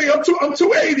mess with me? I'm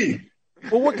 280.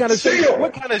 Well, what kind of shape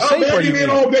are you in?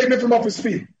 All day, lift him off his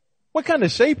feet. What kind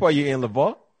of shape are you in,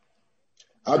 LeVar?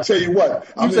 I'll tell you what.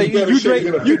 I'm in better shape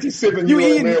than a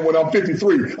 57-year-old man when I'm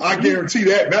 53. I guarantee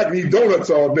that. And I can eat donuts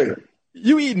all day.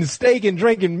 You eating steak and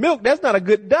drinking milk? That's not a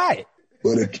good diet.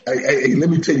 But hey, let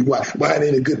me tell you why it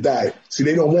ain't a good diet. See,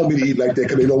 they don't want me to eat like that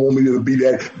because they don't want me to be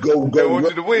that go. They want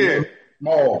you to win.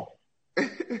 Small.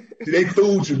 See, they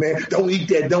fooled you, man. Don't eat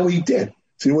that.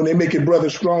 See, when they make your brother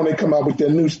strong, they come out with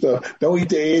their new stuff. Don't eat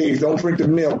the eggs. Don't drink the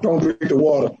milk. Don't drink the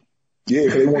water. Yeah,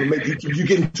 because they want to make you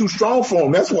getting too strong for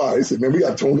them. That's why they said, man, we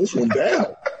got to tone this one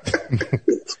down.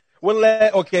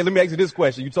 Okay, let me ask you this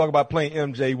question. You talk about playing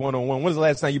MJ one-on-one. When's the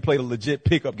last time you played a legit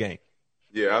pickup game?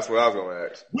 Yeah, that's what I was going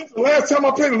to ask. When's the last time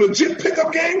I played a legit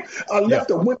pickup game? I left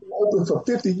the window open for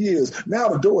 50 years. Now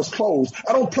the door is closed.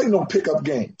 I don't play no pickup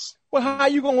games. Well, how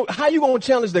you gonna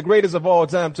challenge the greatest of all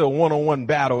time to a one-on-one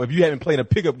battle if you haven't played a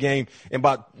pickup game in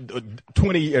about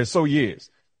 20 or so years?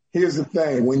 Here's the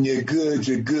thing. When you're good,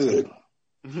 you're good.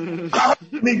 I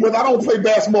don't play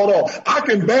basketball at all. I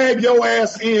can bag your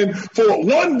ass in for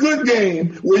one good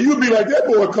game where you'll be like, that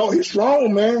boy Cole, he's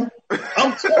strong, man.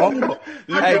 I'm telling you.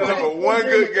 You get him for one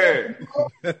good game.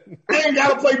 I ain't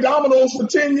got to play dominoes for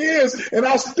 10 years, and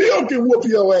I still can whoop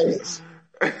your ass.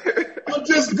 I'm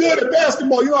just good at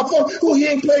basketball. You know, I thought, he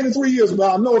ain't played in 3 years,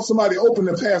 but I know if somebody open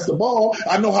and pass the ball,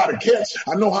 I know how to catch.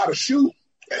 I know how to shoot.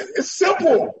 It's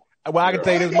simple. Well, I can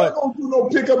tell you this much. I don't do no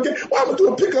pickup game. Why would I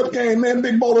do a pickup game, man?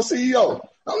 Big baller CEO.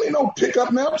 I don't need no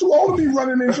pickup now. I'm too old to be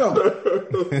running and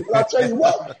jumping. But I tell you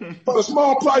what, for the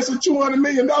small price of $200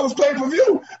 million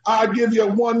pay-per-view, I'll give you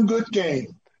one good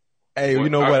game. Hey, you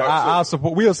know what? I'll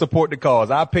support. We'll support the cause.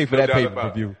 I'll pay for that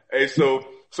pay-per-view. Hey, so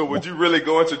would you really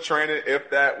go into training if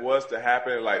that was to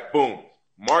happen? Like, boom,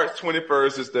 March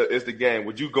 21st is the game.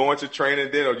 Would you go into training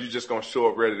then, or you just gonna show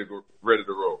up ready to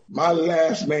roll? My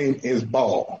last name is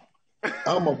Ball.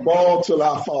 I'm a ball till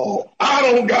I fall. I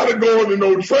don't gotta go into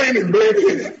no training,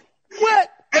 baby. What?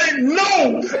 I'm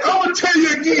gonna tell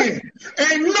you again.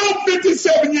 Ain't no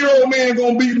 57-year-old man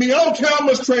gonna beat me. I don't care how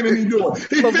much training he doing.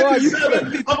 He's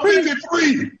 57. I'm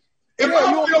 53. If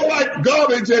I feel like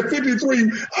garbage at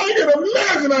 53, I can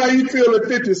imagine how he feel at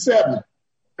 57.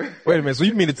 Wait a minute. So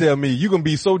you mean to tell me you're gonna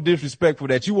be so disrespectful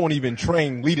that you won't even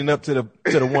train leading up to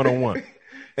the one-on-one?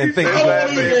 And think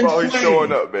he's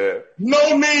showing up, man.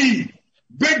 No need.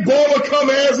 Big baller come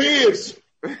as is.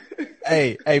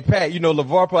 Hey, Pat, you know,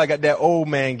 LeVar probably got that old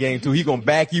man game too. He gonna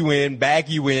back you in, get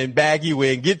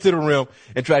to the rim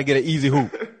and try to get an easy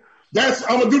hoop.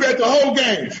 I'm gonna do that the whole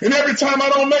game. And every time I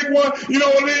don't make one, you know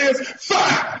what it is?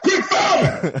 Foul! Quick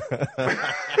foul!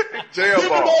 Jail ball. Give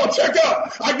the ball, check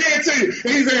up. I guarantee you.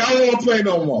 And he's saying, I don't want to play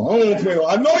no more.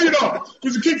 I know you don't.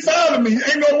 Because you keep fouling me.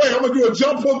 Ain't no way. I'm going to do a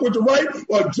jump hook with the right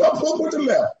or a jump hook with the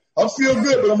left. I'm still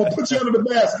good, but I'm going to put you under the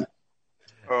basket.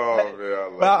 Oh,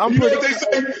 man. You know what they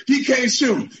say? He can't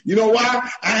shoot. You know why?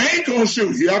 I ain't going to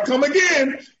shoot. Here I come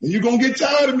again, and you're going to get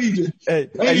tired of me.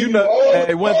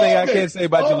 One thing I can't say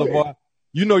about you, LeVar,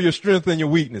 you know your strength and your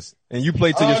weakness, and you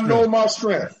play to your strength. I know my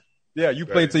strength. Yeah, you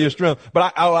play to your strength.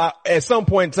 But I at some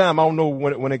point in time, I don't know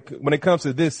when it comes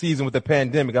to this season with the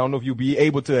pandemic, I don't know if you'll be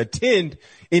able to attend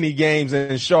any games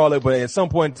in Charlotte, but at some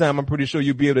point in time, I'm pretty sure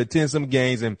you'll be able to attend some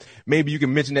games, and maybe you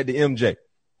can mention that to MJ.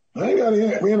 I ain't got to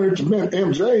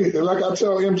MJ. Like I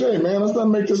tell MJ, man, let's not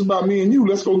make this about me and you.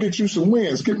 Let's go get you some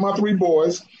wins. Get my three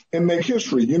boys and make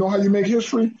history. You know how you make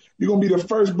history? You're going to be the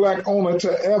first black owner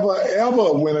to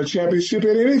ever win a championship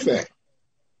at anything.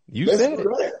 You said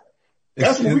it.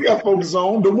 That's what we got to focus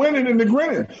on, the winning and the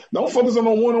grinning. Don't focus on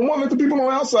one-on-one. Let the people on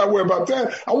the outside worry about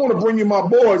that. I want to bring you my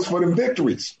boys for them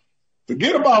victories.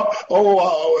 Forget about,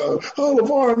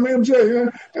 LeVar and MJ.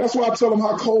 Man. That's why I tell them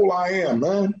how cold I am,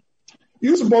 man.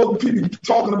 You're supposed to be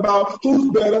talking about who's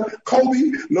better,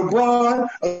 Kobe, LeBron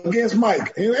against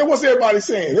Mike. And what's everybody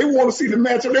saying? They want to see the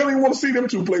matchup. They don't even want to see them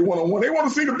two play one-on-one. They want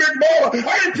to see the big baller.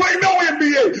 I ain't playing no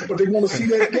NBA, but they want to see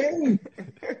that game.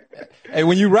 Hey,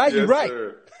 when you're right, you're right.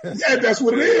 Sir. Yeah, that's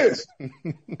what it is.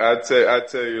 I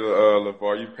tell you,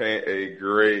 LeVar, you paint a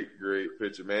great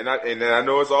picture, man. And I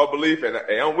know it's all belief, and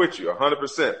I'm with you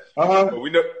 100%. But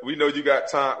we know you got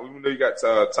time. We know you got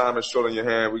time and short on your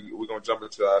hand. We're gonna jump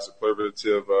into our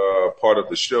superlative part of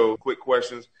the show. Quick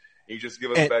questions. And you just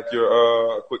give us back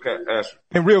your quick answer.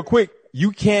 And real quick,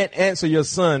 you can't answer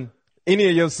any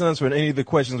of your sons for any of the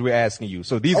questions we're asking you.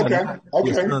 So these are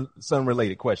your son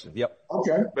related questions. Yep.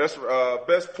 Okay. Best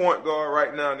point guard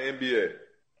right now in the NBA.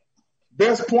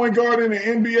 Best point guard in the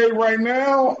NBA right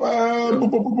now.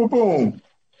 Boom.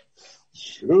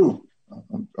 Shoot.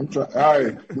 I'm trying. All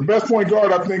right. The best point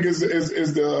guard I think is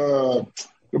the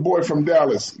boy from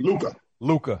Dallas, Luka.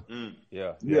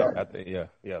 Yeah. I think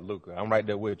Luka. I'm right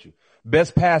there with you.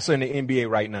 Best passer in the NBA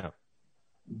right now.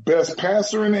 Best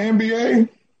passer in the NBA.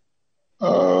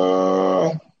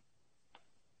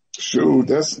 Shoot,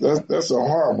 that's a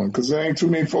hard one because there ain't too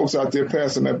many folks out there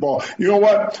passing that ball. You know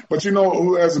what? But you know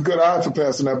who has a good eye for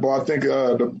passing that ball? I think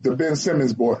the Ben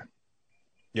Simmons boy.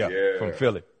 Yeah, from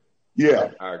Philly.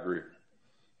 Yeah, I agree.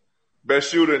 Best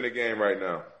shooter in the game right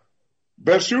now.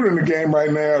 Best shooter in the game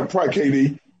right now, probably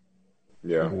KD.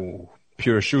 Yeah, ooh,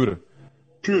 pure shooter.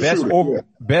 Shooter.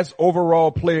 Best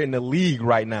overall player in the league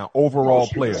right now.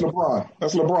 Player.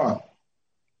 That's LeBron.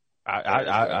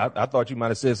 I thought you might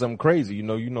have said something crazy. You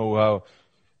know how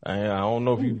I don't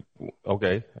know if you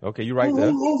okay. You're right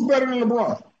there. Who's better than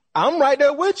LeBron? I'm right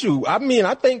there with you. I mean,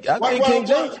 I think King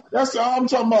James. That's I'm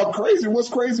talking about crazy. What's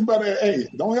crazy about it? Hey,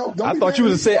 don't help. I thought you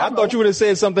would have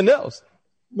said something else.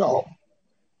 No.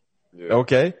 Yeah.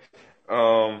 Okay.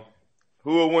 Who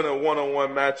will win a one-on-one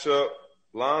matchup,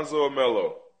 Lonzo or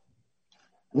Melo?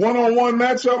 One-on-one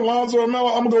matchup, Lonzo or Melo?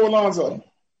 I'm gonna go with Lonzo.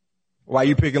 Why are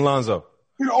you picking Lonzo?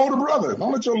 You're the older brother.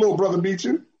 Don't let your little brother beat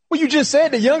you. Well, you just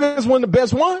said the youngest one, the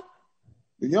best one.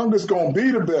 The youngest gonna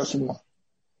be the best one.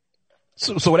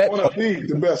 So that gonna be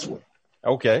the best one.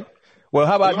 Okay. Well,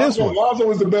 how about this one?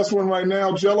 Lonzo is the best one right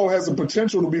now. Jello has the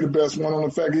potential to be the best one on the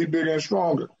fact he's bigger and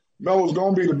stronger. Melo's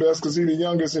gonna be the best because he's the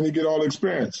youngest and he get all the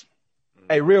experience.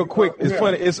 Hey, real quick, it's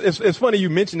funny. It's funny you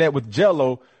mentioned that with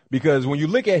Jello because when you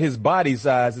look at his body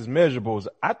size, his measurables,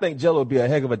 I think Jello would be a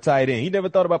heck of a tight end. He never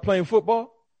thought about playing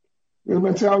football. His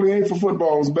mentality ain't for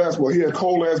football, it was basketball. He a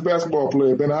cold-ass basketball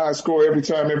player, been a high scorer every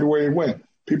time, everywhere he went.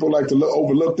 People like to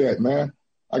overlook that, man.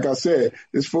 Like I said,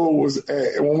 this fool was,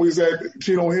 when we was at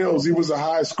Chino Hills, he was a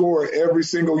high scorer every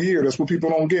single year. That's what people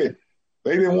don't get.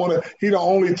 They didn't want to, he the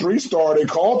only 3-star, they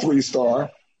call 3-star,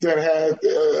 that had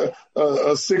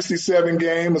a 67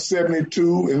 game, a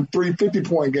 72, and 3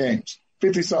 50-point games,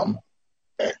 50-something.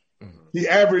 He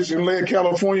averaged and led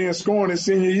California in scoring his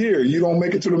senior year. You don't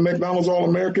make it to the McDonald's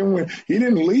All-American when he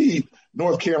didn't lead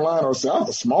North Carolina or South,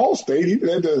 a small state. He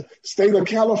led the state of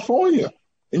California.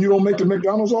 And you don't make the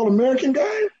McDonald's All-American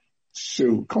game?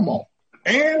 Shoot, come on.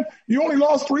 And you only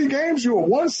lost 3 games. You were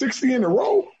 160 in a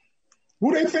row.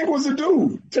 Who they think was the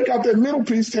dude? Take out that middle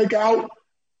piece, take out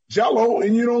Jello,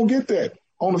 and you don't get that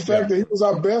on the fact that he was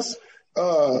our best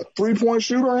 3-point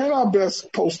shooter and our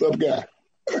best post-up guy.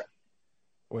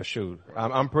 Well, shoot,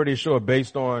 I'm pretty sure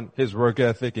based on his work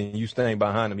ethic and you staying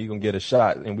behind him, he's going to get a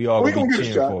shot, and we all going to be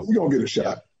cheering for him. He's going to get a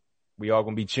shot. We all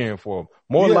going to be cheering for him.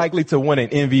 More likely to win an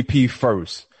MVP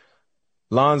first,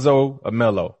 Lonzo or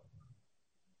Melo?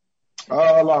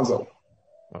 Lonzo.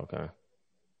 Okay.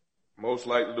 Most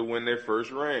likely to win their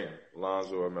first ring,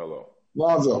 Lonzo or Melo?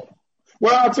 Lonzo.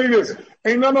 Well, I'll tell you this.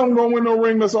 Ain't none of them going to win no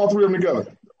ring unless all 3 of them together.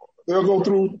 They'll go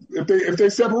through, if they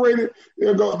separate it,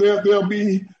 they'll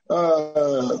be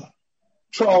Charles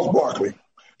Barkley.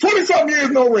 20-something years,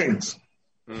 no rings.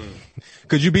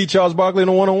 Could you beat Charles Barkley in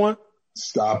a one-on-one?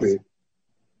 Stop it.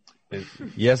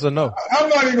 Yes or no? I'm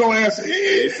not even going to answer.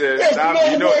 He said, there's stop. no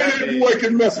You know way that that boy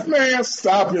can mess. Man,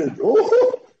 stop it.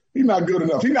 Ooh, he's not good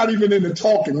enough. He's not even in the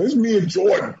talking. It's me and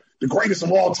Jordan, the greatest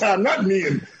of all time, not me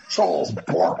and Charles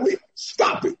Barkley.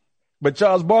 Stop it. But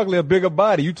Charles Barkley, a bigger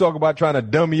body. You talk about trying to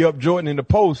dummy up Jordan in the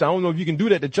post. I don't know if you can do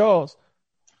that to Charles.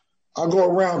 I'll go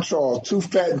around Charles. Too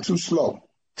fat and too slow.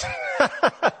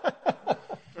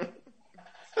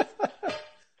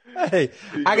 Hey,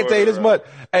 I can tell you this much.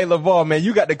 Hey, LeVar, man,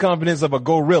 you got the confidence of a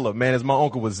gorilla, man, as my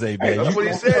uncle would say, man. That's what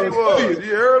he said he was.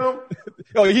 You heard him?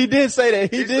 Oh, he did say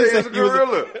that. He did say he's a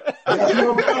gorilla.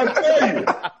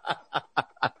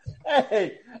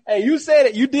 Hey, you said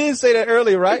it. You did say that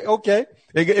earlier, right? Okay.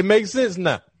 It makes sense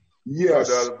now. Yes.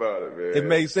 No doubt about it, man. It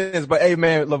makes sense. But hey,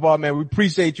 man, LeVar, man, we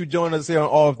appreciate you joining us here on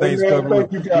All Things Covered.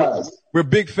 Thank you guys. We're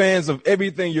big fans of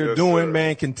everything you're doing, sir.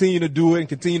 man. Continue to do it and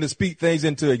continue to speak things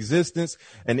into existence.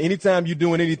 And anytime you're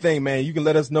doing anything, man, you can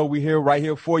let us know. We're here, right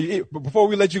here for you. But before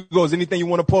we let you go, is anything you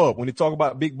want to plug? When you talk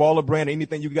about Big Baller Brand,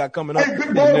 anything you got coming up? Hey, Big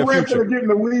Baller Brand future? finna get in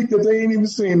the league that they ain't even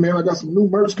seen, man. I got some new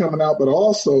merch coming out, but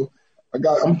also I'm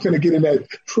finna get in that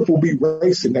Triple B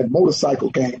racing, that motorcycle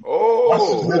game. Watch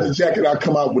this leather jacket I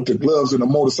come out with the gloves and the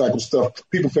motorcycle stuff.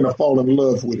 People finna fall in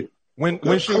love with it.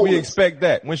 When should we expect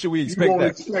that? When should we expect You're that?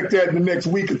 expect that in the next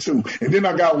week or two. And then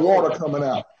I got water coming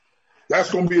out.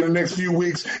 That's going to be in the next few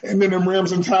weeks. And then them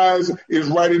rims and tires is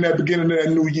right in that beginning of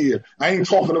that new year. I ain't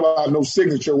talking about no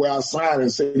signature where I sign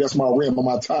and say that's my rim or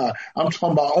my tire. I'm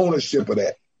talking about ownership of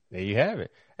that. There you have it.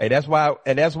 Hey, that's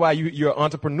why you're an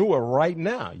entrepreneur right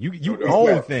now. You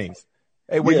own things.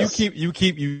 Hey, well, yes. you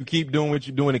keep doing what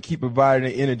you're doing and keep providing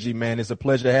the energy, man. It's a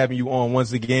pleasure having you on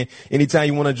once again. Anytime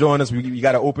you want to join us, we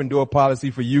got an open door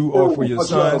policy for you or for your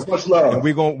sons. Much love. And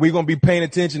we're gonna be paying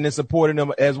attention and supporting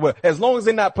them as well. As long as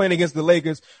they're not playing against the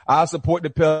Lakers, I'll support the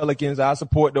Pelicans, I'll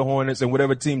support the Hornets, and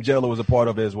whatever team Jello is a part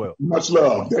of as well. Much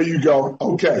love. There you go.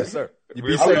 Okay. Yes, sir. You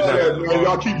be I safe, love that, man. man.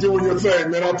 Y'all keep doing your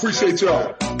thing, man. I appreciate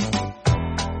y'all.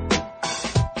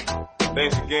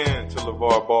 Thanks again to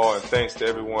LeVar Ball, and thanks to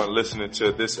everyone listening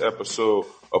to this episode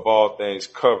of All Things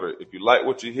Covered. If you like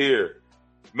what you hear,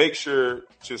 make sure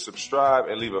to subscribe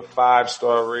and leave a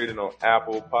 5-star rating on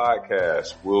Apple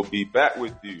Podcasts. We'll be back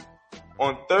with you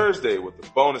on Thursday with the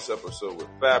bonus episode with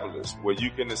Fabulous, where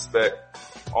you can expect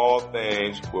all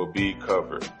things will be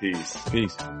covered. Peace.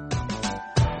 Peace.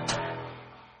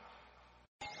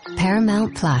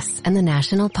 Paramount Plus and the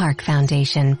National Park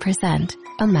Foundation present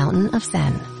A Mountain of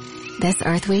Zen. This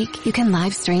Earth Week, you can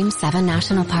live stream 7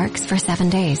 national parks for 7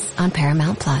 days on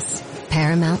Paramount Plus.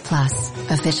 Paramount Plus,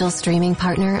 official streaming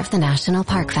partner of the National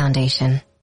Park Foundation.